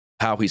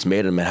 how he's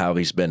made them and how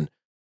he's been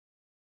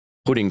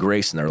putting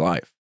grace in their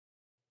life.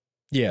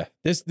 Yeah,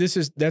 that's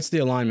the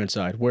alignment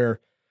side, where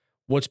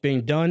what's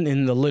being done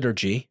in the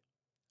liturgy,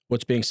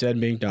 what's being said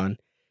and being done,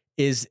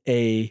 is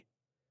a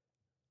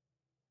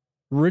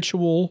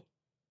ritual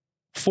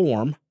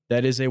form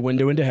that is a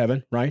window into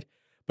heaven, right?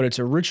 But it's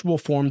a ritual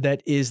form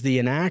that is the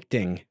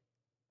enacting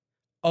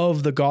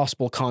of the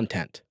gospel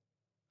content.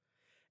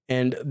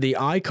 And the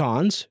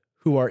icons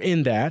who are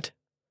in that,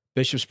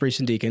 bishops, priests,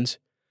 and deacons,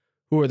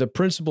 who are the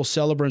principal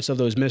celebrants of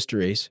those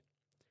mysteries,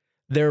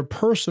 their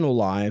personal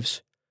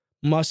lives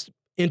must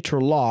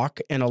interlock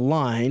and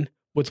align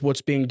with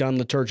what's being done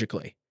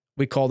liturgically.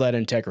 We call that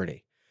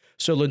integrity.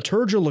 So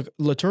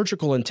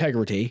liturgical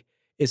integrity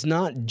is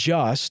not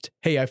just,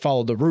 hey, I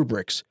followed the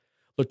rubrics.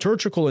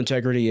 Liturgical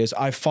integrity is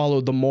I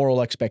followed the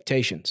moral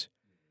expectations.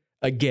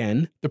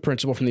 Again, the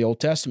principle from the Old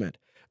Testament.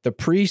 The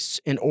priests,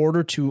 in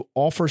order to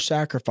offer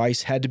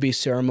sacrifice, had to be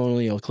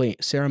ceremonially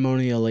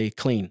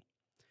clean.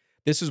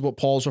 This is what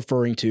Paul's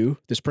referring to.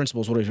 This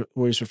principle is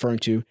what he's referring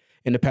to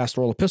in the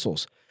pastoral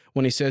epistles.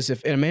 When he says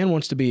if a man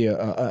wants to be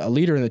a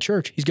leader in the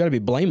church, he's got to be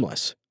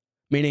blameless,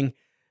 meaning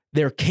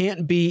there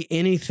can't be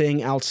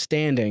anything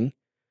outstanding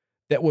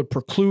that would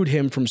preclude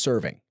him from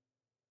serving.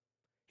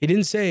 He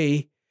didn't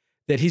say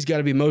that he's got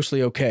to be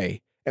mostly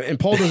okay. And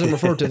Paul doesn't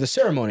refer to the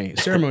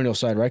ceremonial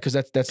side, right? Because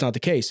that's not the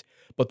case.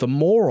 But the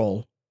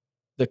moral,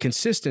 the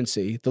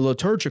consistency, the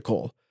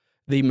liturgical,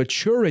 the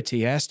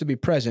maturity has to be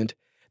present,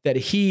 that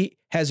he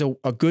has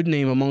a good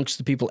name amongst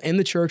the people in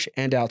the church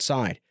and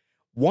outside.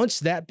 Once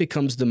that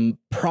becomes the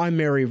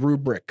primary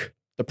rubric,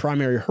 the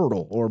primary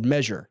hurdle or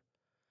measure,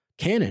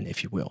 canon,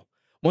 if you will,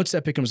 once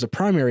that becomes the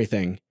primary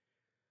thing,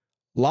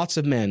 lots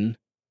of men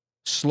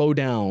slow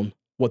down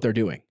what they're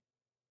doing.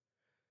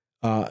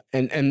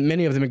 And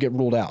many of them get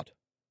ruled out.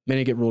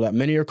 Many get ruled out.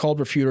 Many are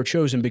called, refuted, or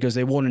chosen because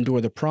they won't endure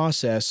the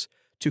process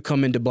to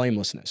come into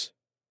blamelessness.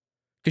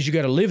 Because you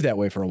got to live that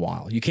way for a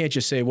while. You can't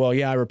just say, well,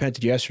 yeah, I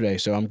repented yesterday,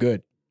 so I'm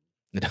good.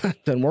 It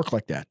doesn't work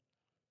like that.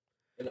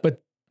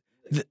 But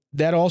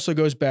that also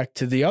goes back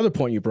to the other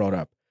point you brought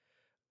up,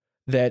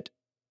 that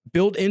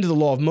built into the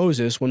law of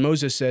Moses, when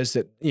Moses says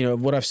that, you know,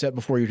 what I've set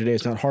before you today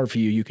is not hard for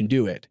you, you can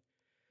do it.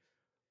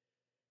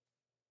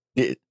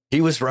 He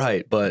was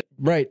right, but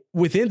right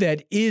within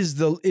that is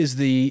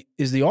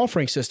the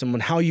offering system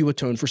on how you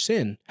atone for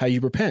sin, how you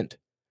repent.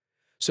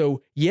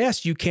 So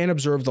yes, you can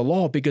observe the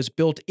law because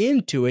built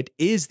into it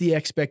is the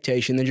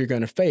expectation that you're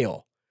going to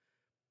fail,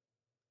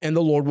 and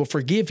the Lord will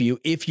forgive you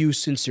if you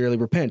sincerely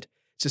repent.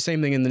 It's the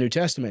same thing in the New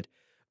Testament.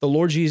 The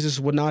Lord Jesus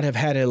would not have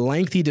had a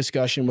lengthy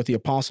discussion with the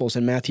apostles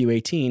in Matthew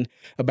 18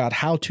 about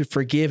how to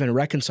forgive and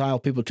reconcile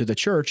people to the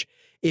church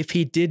if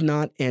he did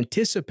not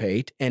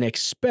anticipate and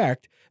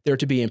expect there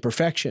to be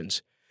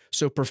imperfections.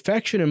 So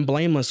perfection and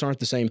blameless aren't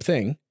the same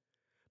thing,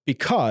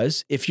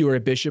 because if you are a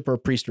bishop or a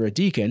priest or a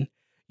deacon,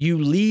 you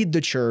lead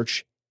the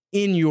church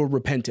in your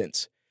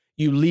repentance.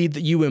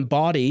 You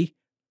embody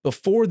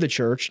before the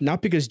church,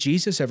 not because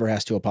Jesus ever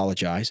has to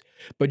apologize,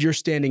 but you're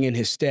standing in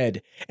his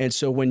stead. And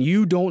so when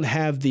you don't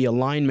have the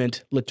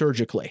alignment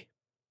liturgically,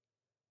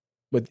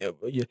 with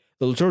the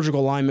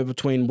liturgical alignment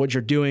between what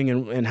you're doing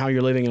and how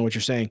you're living and what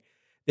you're saying,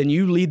 then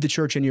you lead the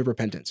church in your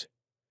repentance.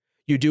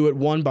 You do it,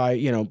 one, by,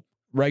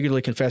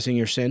 regularly confessing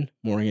your sin,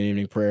 morning and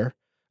evening prayer,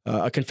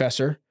 a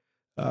confessor,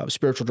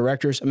 spiritual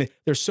directors. I mean,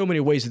 there's so many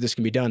ways that this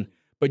can be done,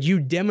 but you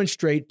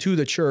demonstrate to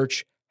the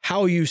church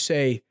how you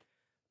say,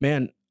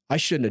 man, I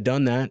shouldn't have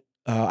done that.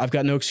 I've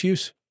got no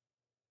excuse.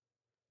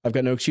 I've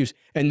got no excuse.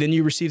 And then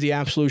you receive the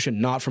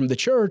absolution, not from the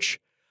church,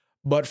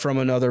 but from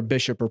another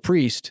bishop or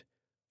priest.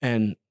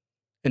 And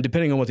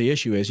depending on what the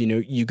issue is,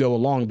 you go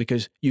along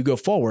because you go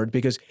forward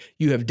because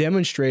you have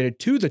demonstrated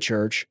to the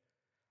church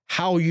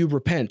how you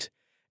repent.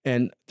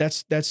 And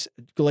that's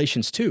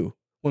Galatians 2,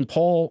 when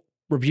Paul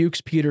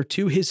rebukes Peter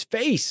to his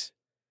face.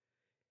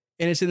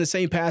 And it's in the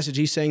same passage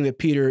he's saying that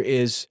Peter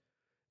is,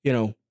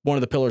 one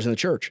of the pillars in the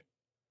church.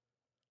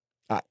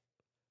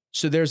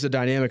 So there's the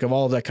dynamic of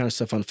all of that kind of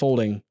stuff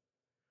unfolding,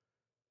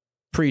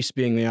 priests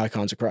being the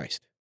icons of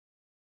Christ.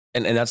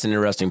 And that's an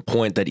interesting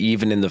point, that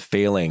even in the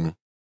failing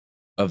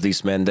of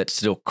these men, that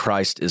still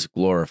Christ is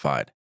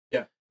glorified.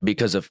 Yeah.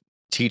 Because of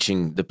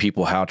teaching the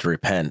people how to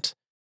repent.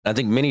 I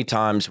think many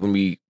times when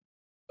we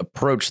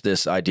approach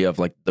this idea of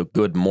like the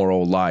good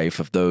moral life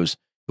of those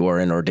who are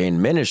in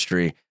ordained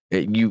ministry,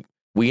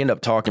 we end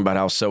up talking about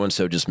how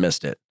so-and-so just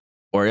missed it.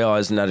 Or, oh,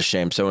 isn't that a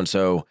shame?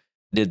 So-and-so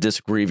did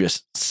this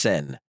grievous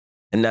sin.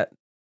 And that,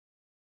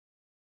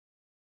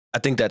 I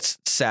think that's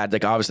sad.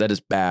 Like, obviously that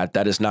is bad.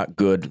 That is not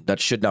good. That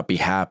should not be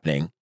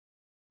happening.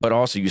 But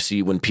also you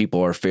see when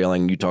people are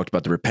failing, you talked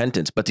about the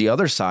repentance. But the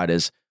other side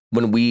is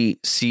when we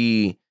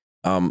see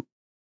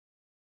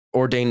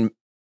ordained,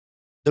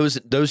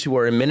 those who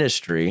are in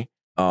ministry,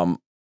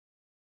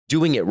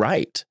 doing it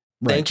right,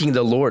 thanking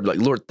the Lord, like,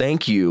 Lord,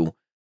 thank you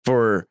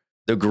for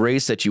the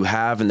grace that you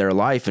have in their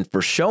life and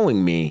for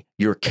showing me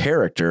your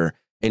character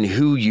and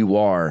who you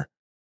are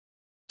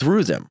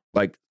through them.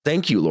 Like,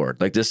 thank you, Lord.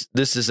 Like, this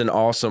is an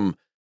awesome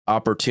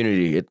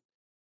opportunity.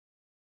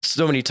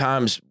 So many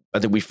times I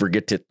think we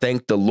forget to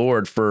thank the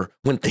Lord for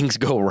when things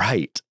go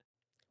right.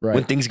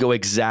 When things go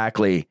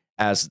exactly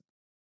as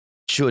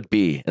should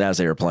be and as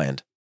they are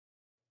planned.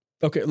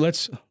 Okay,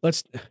 let's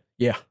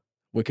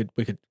we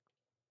could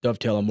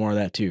dovetail on more of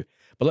that too.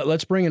 But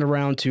let's bring it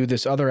around to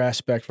this other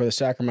aspect for the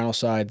sacramental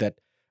side that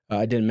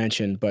I didn't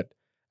mention, but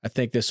I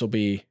think this will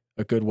be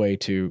a good way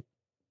to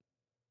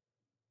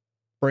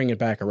bring it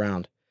back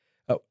around.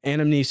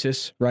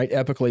 Anamnesis, right?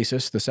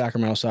 Epiclesis, the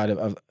sacramental side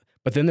of,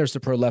 but then there's the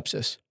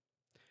prolepsis.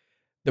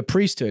 The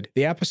priesthood,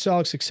 the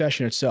apostolic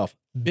succession itself,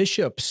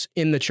 bishops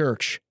in the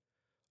church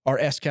are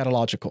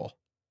eschatological.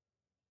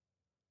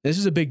 This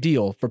is a big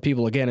deal for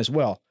people again as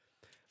well.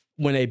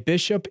 When a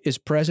bishop is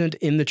present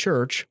in the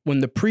church, when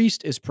the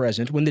priest is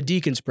present, when the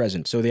deacon's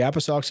present. So the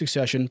apostolic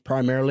succession,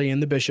 primarily in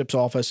the bishop's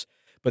office,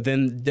 But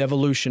then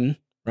devolution,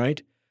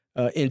 right,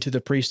 into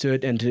the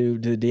priesthood and to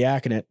the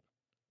diaconate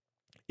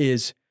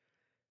is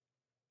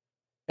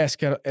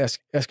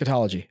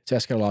eschatology. It's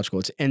eschatological.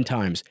 It's end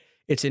times.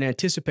 It's in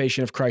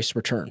anticipation of Christ's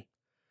return.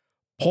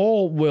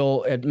 Paul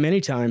will at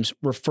many times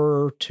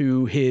refer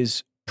to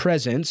his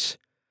presence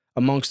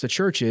amongst the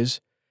churches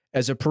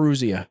as a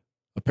parousia,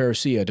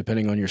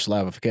 depending on your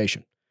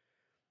Slavification.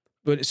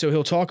 But so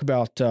he'll talk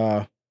about,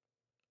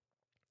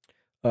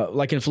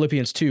 like in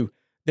Philippians 2,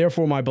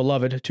 therefore, my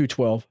beloved,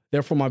 2:12,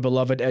 therefore, my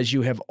beloved, as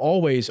you have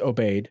always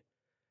obeyed,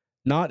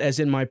 not as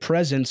in my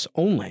presence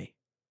only,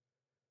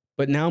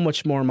 but now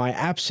much more in my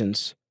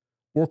absence,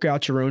 work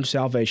out your own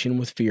salvation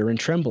with fear and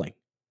trembling.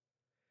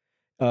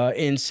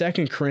 In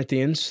 2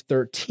 Corinthians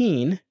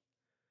 13,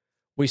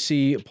 we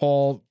see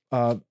Paul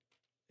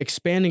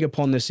expanding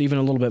upon this even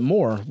a little bit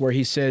more, where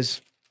he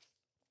says,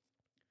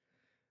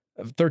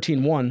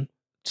 13:1,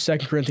 2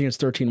 Corinthians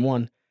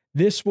 13:1,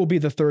 this will be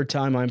the third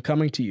time I am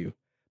coming to you.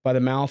 By the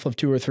mouth of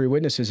 2 or 3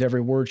 witnesses, every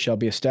word shall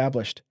be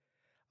established.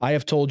 I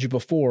have told you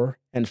before,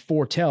 and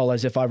foretell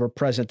as if I were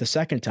present the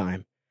second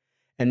time.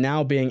 And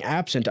now being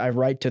absent, I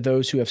write to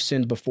those who have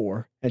sinned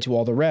before, and to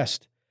all the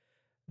rest,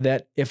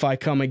 that if I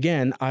come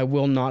again, I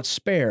will not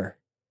spare,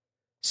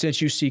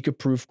 since you seek a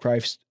proof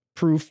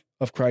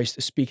of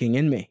Christ speaking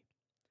in me.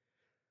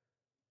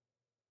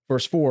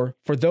 Verse 4,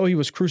 for though he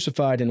was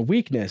crucified in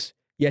weakness,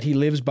 yet he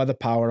lives by the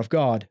power of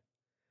God.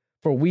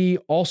 For we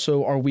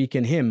also are weak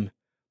in him,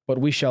 but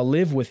we shall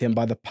live with him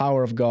by the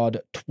power of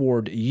God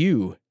toward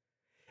you.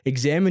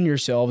 Examine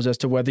yourselves as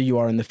to whether you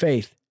are in the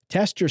faith.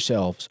 Test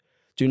yourselves.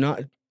 Do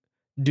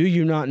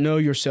you not know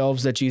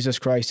yourselves that Jesus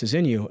Christ is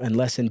in you,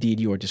 unless indeed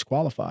you are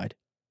disqualified?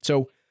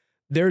 So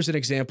there's an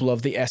example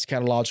of the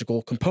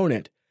eschatological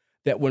component,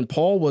 that when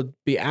Paul would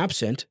be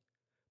absent,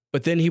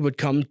 but then he would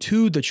come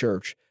to the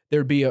church,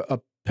 there'd be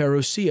a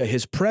parousia,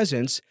 his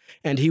presence,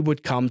 and he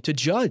would come to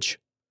judge.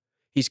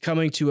 He's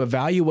coming to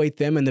evaluate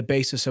them in the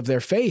basis of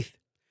their faith.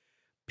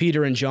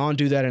 Peter and John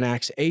do that in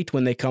Acts 8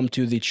 when they come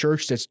to the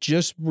church that's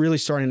just really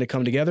starting to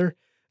come together,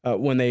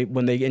 when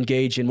they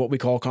engage in what we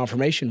call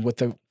confirmation with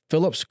the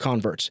Philip's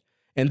converts.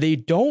 And they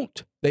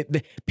don't.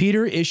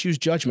 Peter issues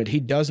judgment. He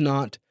does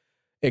not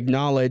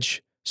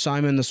acknowledge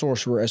Simon the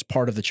sorcerer as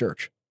part of the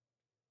church.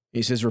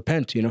 He says,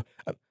 repent,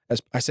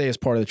 as I say, as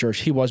part of the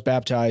church. He was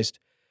baptized.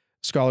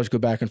 Scholars go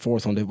back and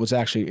forth on what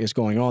actually is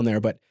going on there.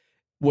 But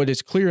what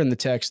is clear in the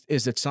text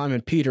is that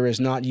Simon Peter is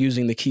not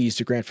using the keys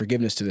to grant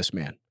forgiveness to this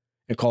man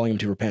and calling him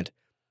to repent.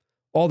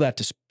 All that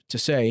to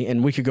say,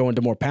 and we could go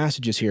into more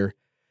passages here,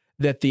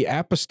 that the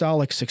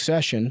apostolic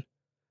succession,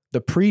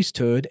 the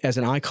priesthood as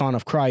an icon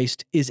of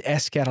Christ, is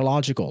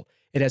eschatological.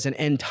 It has an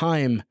end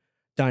time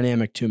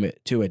dynamic to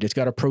it. It's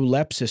got a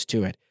prolepsis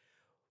to it.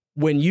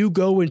 When you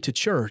go into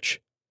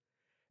church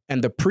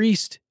and the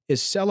priest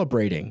is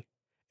celebrating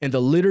and the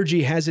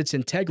liturgy has its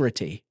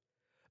integrity,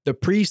 the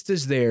priest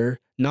is there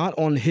not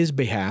on his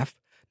behalf,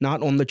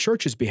 not on the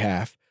church's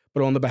behalf,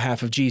 but on the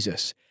behalf of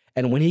Jesus.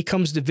 And when he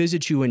comes to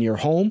visit you in your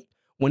home,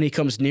 when he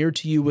comes near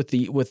to you with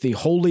the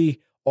holy,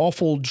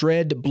 awful,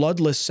 dread,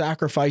 bloodless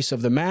sacrifice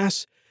of the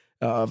Mass,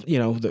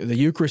 the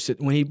Eucharist,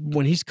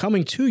 when he's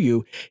coming to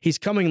you, he's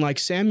coming like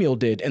Samuel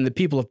did, and the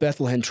people of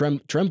Bethlehem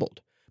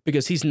trembled,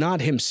 because he's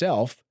not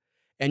himself,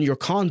 and your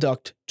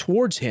conduct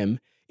towards him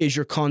is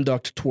your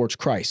conduct towards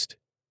Christ.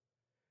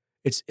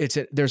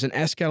 There's an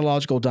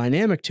eschatological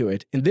dynamic to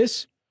it, and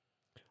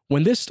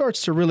when this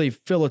starts to really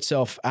fill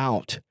itself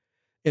out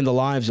in the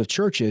lives of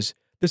churches,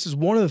 this is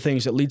one of the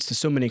things that leads to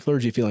so many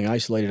clergy feeling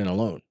isolated and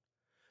alone,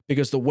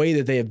 because the way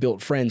that they have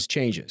built friends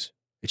changes.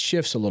 It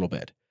shifts a little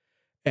bit.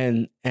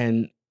 And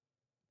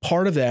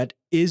part of that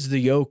is the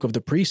yoke of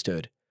the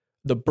priesthood,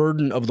 the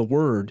burden of the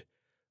word,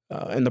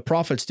 and the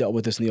prophets dealt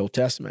with this in the Old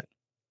Testament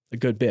a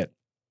good bit.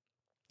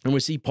 And we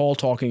see Paul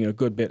talking a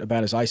good bit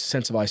about his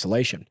sense of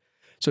isolation.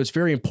 So it's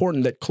very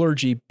important that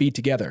clergy be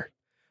together,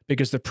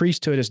 because the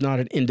priesthood is not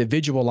an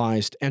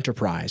individualized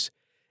enterprise.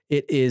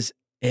 It is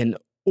an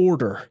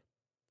order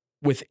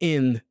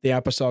within the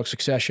apostolic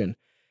succession,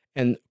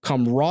 and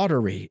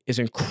camaraderie is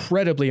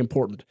incredibly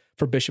important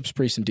for bishops,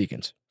 priests, and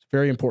deacons. It's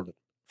very important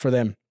for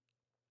them,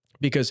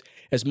 because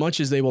as much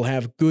as they will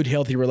have good,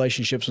 healthy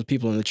relationships with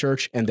people in the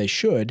church, and they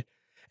should,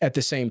 at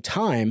the same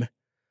time,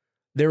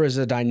 there is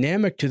a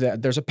dynamic to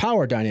that. There's a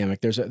power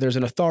dynamic. There's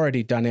an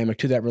authority dynamic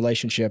to that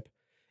relationship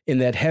in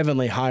that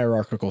heavenly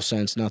hierarchical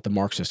sense, not the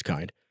Marxist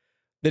kind,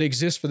 that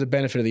exists for the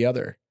benefit of the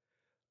other,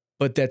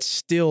 but that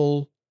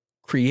still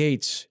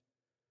creates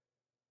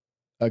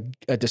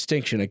a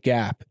distinction, a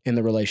gap in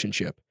the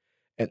relationship.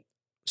 And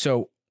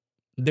so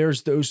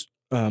there's those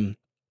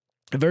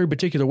very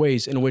particular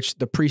ways in which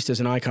the priest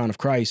as an icon of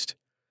Christ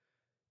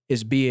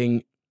is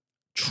being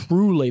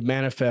truly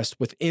manifest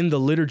within the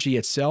liturgy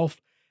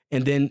itself,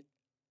 and then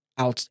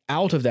out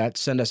of that,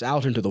 send us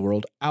out into the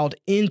world, out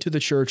into the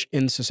church,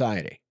 in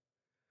society.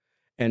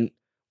 And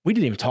we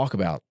didn't even talk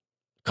about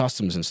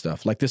customs and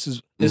stuff. Like this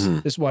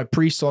is why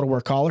priests ought to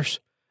wear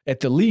collars, at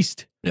the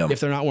least, if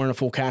they're not wearing a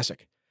full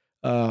cassock.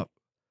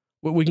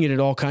 We can get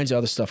into all kinds of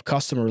other stuff,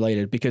 custom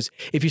related, because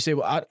if you say,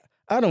 well,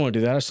 I don't want to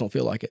do that. I just don't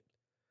feel like it.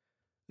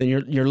 Then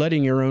you're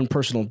letting your own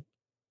personal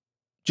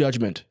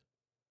judgment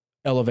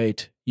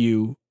elevate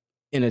you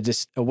in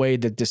a way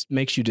that just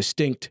makes you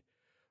distinct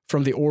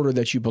from the order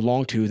that you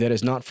belong to, that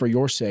is not for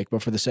your sake,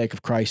 but for the sake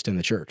of Christ and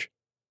the church.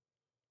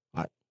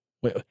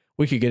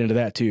 We could get into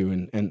that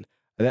too. And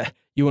that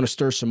you want to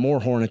stir some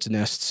more hornets'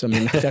 nests. I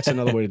mean, that's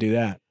another way to do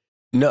that.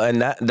 No,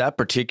 and that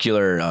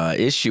particular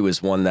issue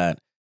is one that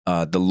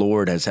the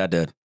Lord has had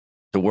to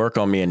work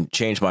on me and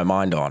change my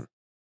mind on.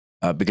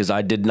 Because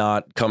I did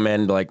not come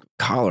in like,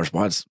 collars,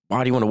 why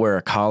do you want to wear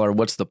a collar?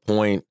 What's the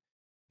point?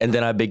 And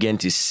then I begin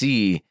to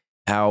see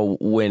how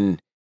when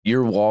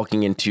you're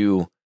walking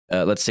into,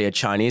 let's say, a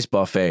Chinese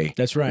buffet,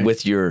 that's right,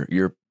 with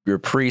your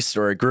priest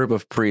or a group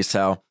of priests,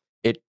 how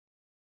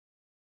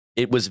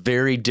it was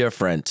very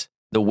different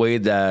the way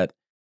that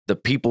the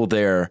people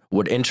there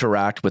would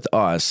interact with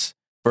us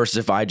versus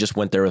if I just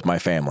went there with my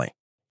family.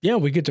 Yeah,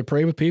 we get to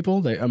pray with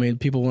people.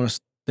 People want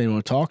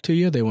to talk to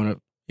you. They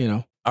want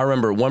to, I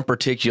remember one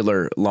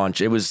particular lunch.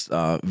 It was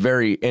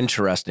very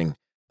interesting.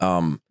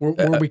 Were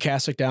we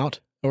Catholic out,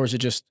 or is it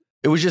just?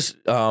 It was just.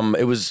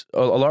 It was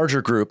a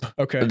larger group.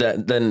 Okay.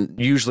 That then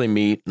usually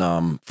meet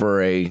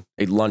for a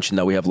luncheon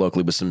that we have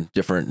locally with some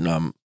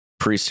different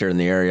priests here in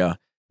the area,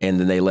 and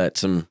then they let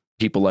some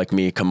people like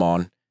me come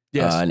on,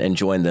 yes, and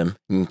join them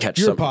and catch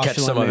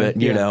some of it.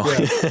 Yeah.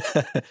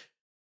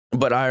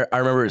 But I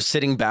remember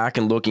sitting back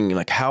and looking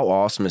like, how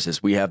awesome is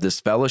this? We have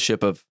this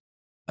fellowship of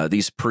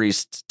these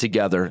priests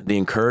together, the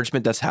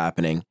encouragement that's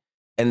happening.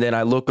 And then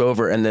I look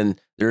over and then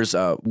there's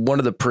one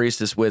of the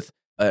priests is with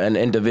an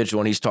individual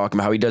and he's talking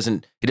about how he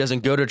doesn't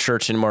go to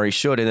church anymore. He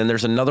should. And then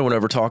there's another one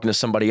over talking to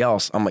somebody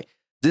else. I'm like,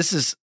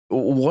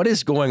 what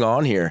is going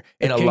on here?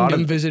 And a lot of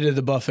them visited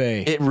the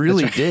buffet. It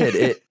really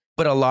did.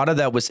 But a lot of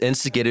that was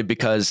instigated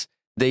because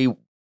they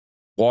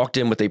walked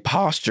in with a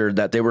posture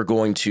that they were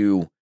going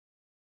to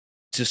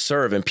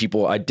serve, and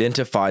people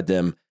identified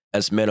them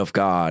as men of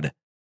God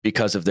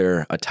because of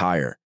their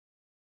attire.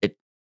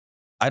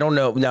 I don't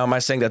know. Now, am I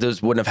saying that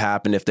those wouldn't have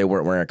happened if they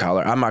weren't wearing a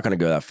collar? I'm not going to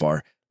go that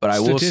far, but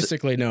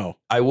statistically, no.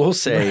 I will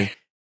say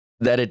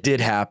that it did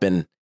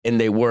happen,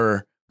 and they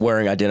were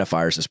wearing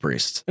identifiers as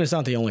priests. And it's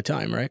not the only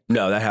time, right?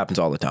 No, that happens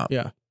all the time.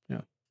 Yeah.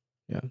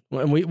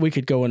 Well, and we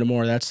could go into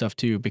more of that stuff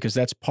too, because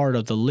that's part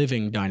of the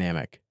living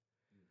dynamic.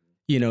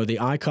 The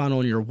icon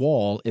on your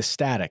wall is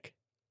static.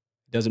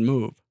 It doesn't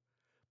move.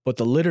 But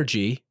the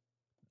liturgy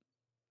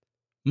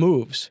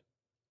moves.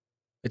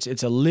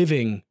 It's a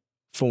living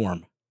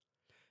form.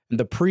 And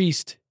the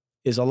priest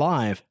is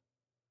alive.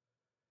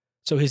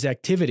 So his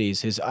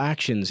activities, his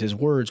actions, his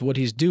words, what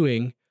he's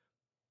doing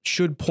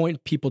should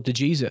point people to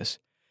Jesus.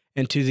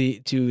 And to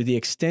the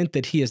extent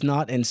that he is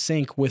not in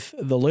sync with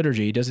the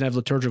liturgy, he doesn't have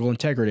liturgical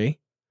integrity.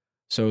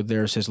 So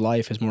there's his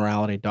life, his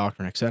morality,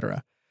 doctrine,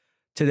 etc.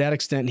 To that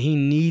extent, he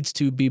needs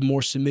to be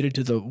more submitted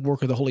to the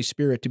work of the Holy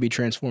Spirit to be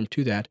transformed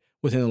to that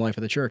within the life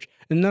of the church.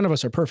 And none of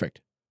us are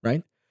perfect,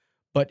 right?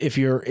 But if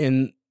you're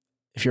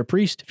a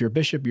priest, if you're a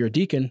bishop, you're a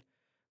deacon,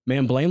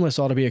 man, blameless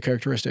ought to be a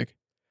characteristic.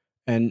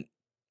 And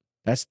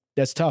that's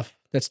tough.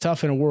 That's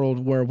tough in a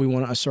world where we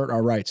want to assert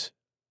our rights,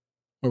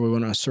 where we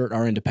want to assert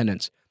our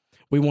independence.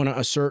 We want to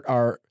assert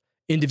our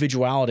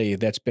individuality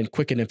that's been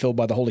quickened and filled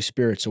by the Holy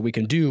Spirit so we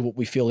can do what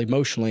we feel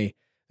emotionally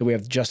that we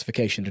have the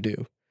justification to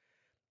do.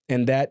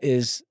 And that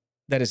is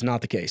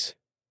not the case.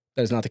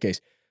 That is not the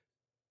case.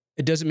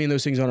 It doesn't mean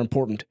those things aren't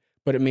important,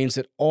 but it means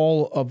that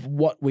all of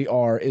what we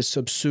are is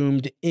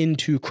subsumed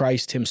into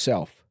Christ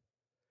himself.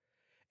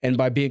 And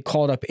by being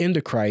called up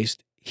into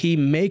Christ, he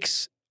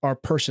makes our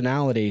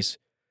personalities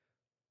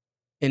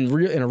in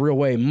a real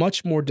way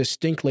much more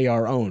distinctly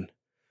our own.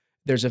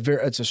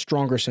 It's a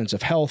stronger sense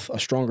of health, a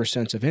stronger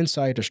sense of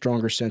insight, a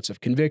stronger sense of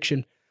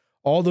conviction.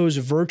 All those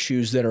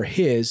virtues that are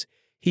his,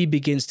 he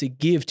begins to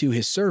give to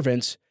his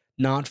servants,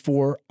 not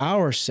for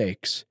our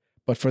sakes,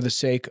 but for the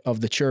sake of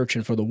the church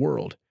and for the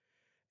world.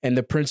 And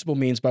the principal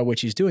means by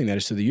which he's doing that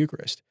is through the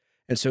Eucharist.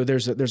 And so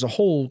there's a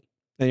whole,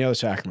 and the other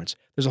sacraments,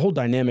 there's a whole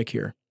dynamic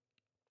here.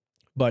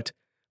 But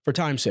for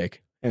time's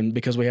sake, and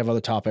because we have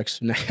other topics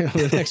in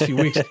the next few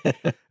weeks,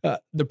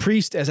 the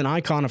priest as an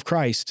icon of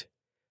Christ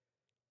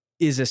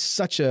is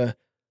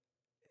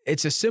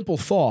it's a simple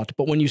thought,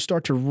 but when you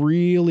start to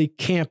really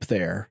camp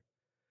there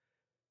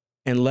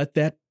and let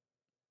that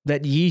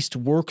yeast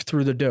work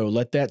through the dough,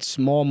 let that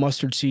small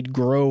mustard seed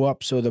grow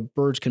up so the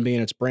birds can be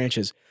in its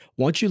branches.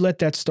 Once you let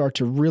that start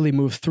to really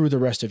move through the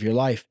rest of your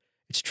life,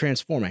 it's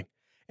transforming.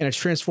 And it's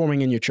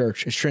transforming in your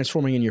church. It's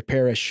transforming in your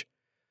parish.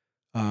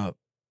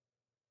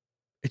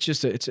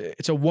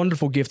 It's a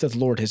wonderful gift that the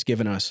Lord has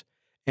given us.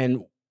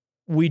 And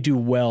we do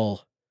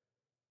well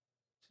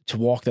to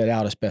walk that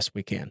out as best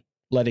we can,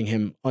 letting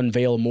him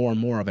unveil more and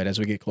more of it as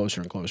we get closer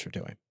and closer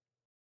to him.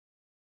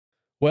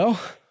 Well,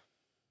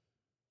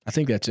 I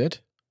think that's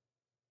it.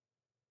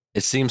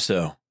 It seems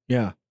so.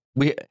 Yeah.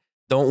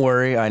 Don't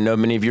worry. I know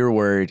many of you are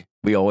worried.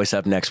 We always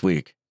have next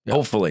week. Yep.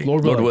 Hopefully.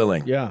 Lord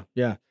willing. Yeah.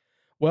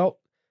 Well,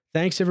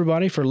 thanks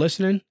everybody for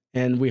listening.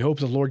 And we hope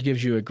the Lord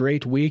gives you a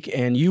great week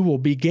and you will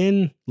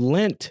begin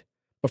Lent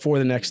before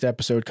the next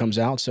episode comes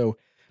out. So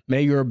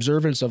May your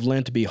observance of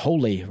Lent be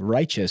holy,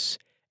 righteous,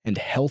 and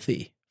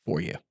healthy for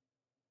you.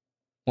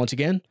 Once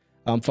again,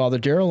 I'm Father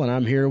Darryl, and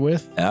I'm here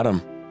with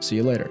Adam. See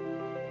you later.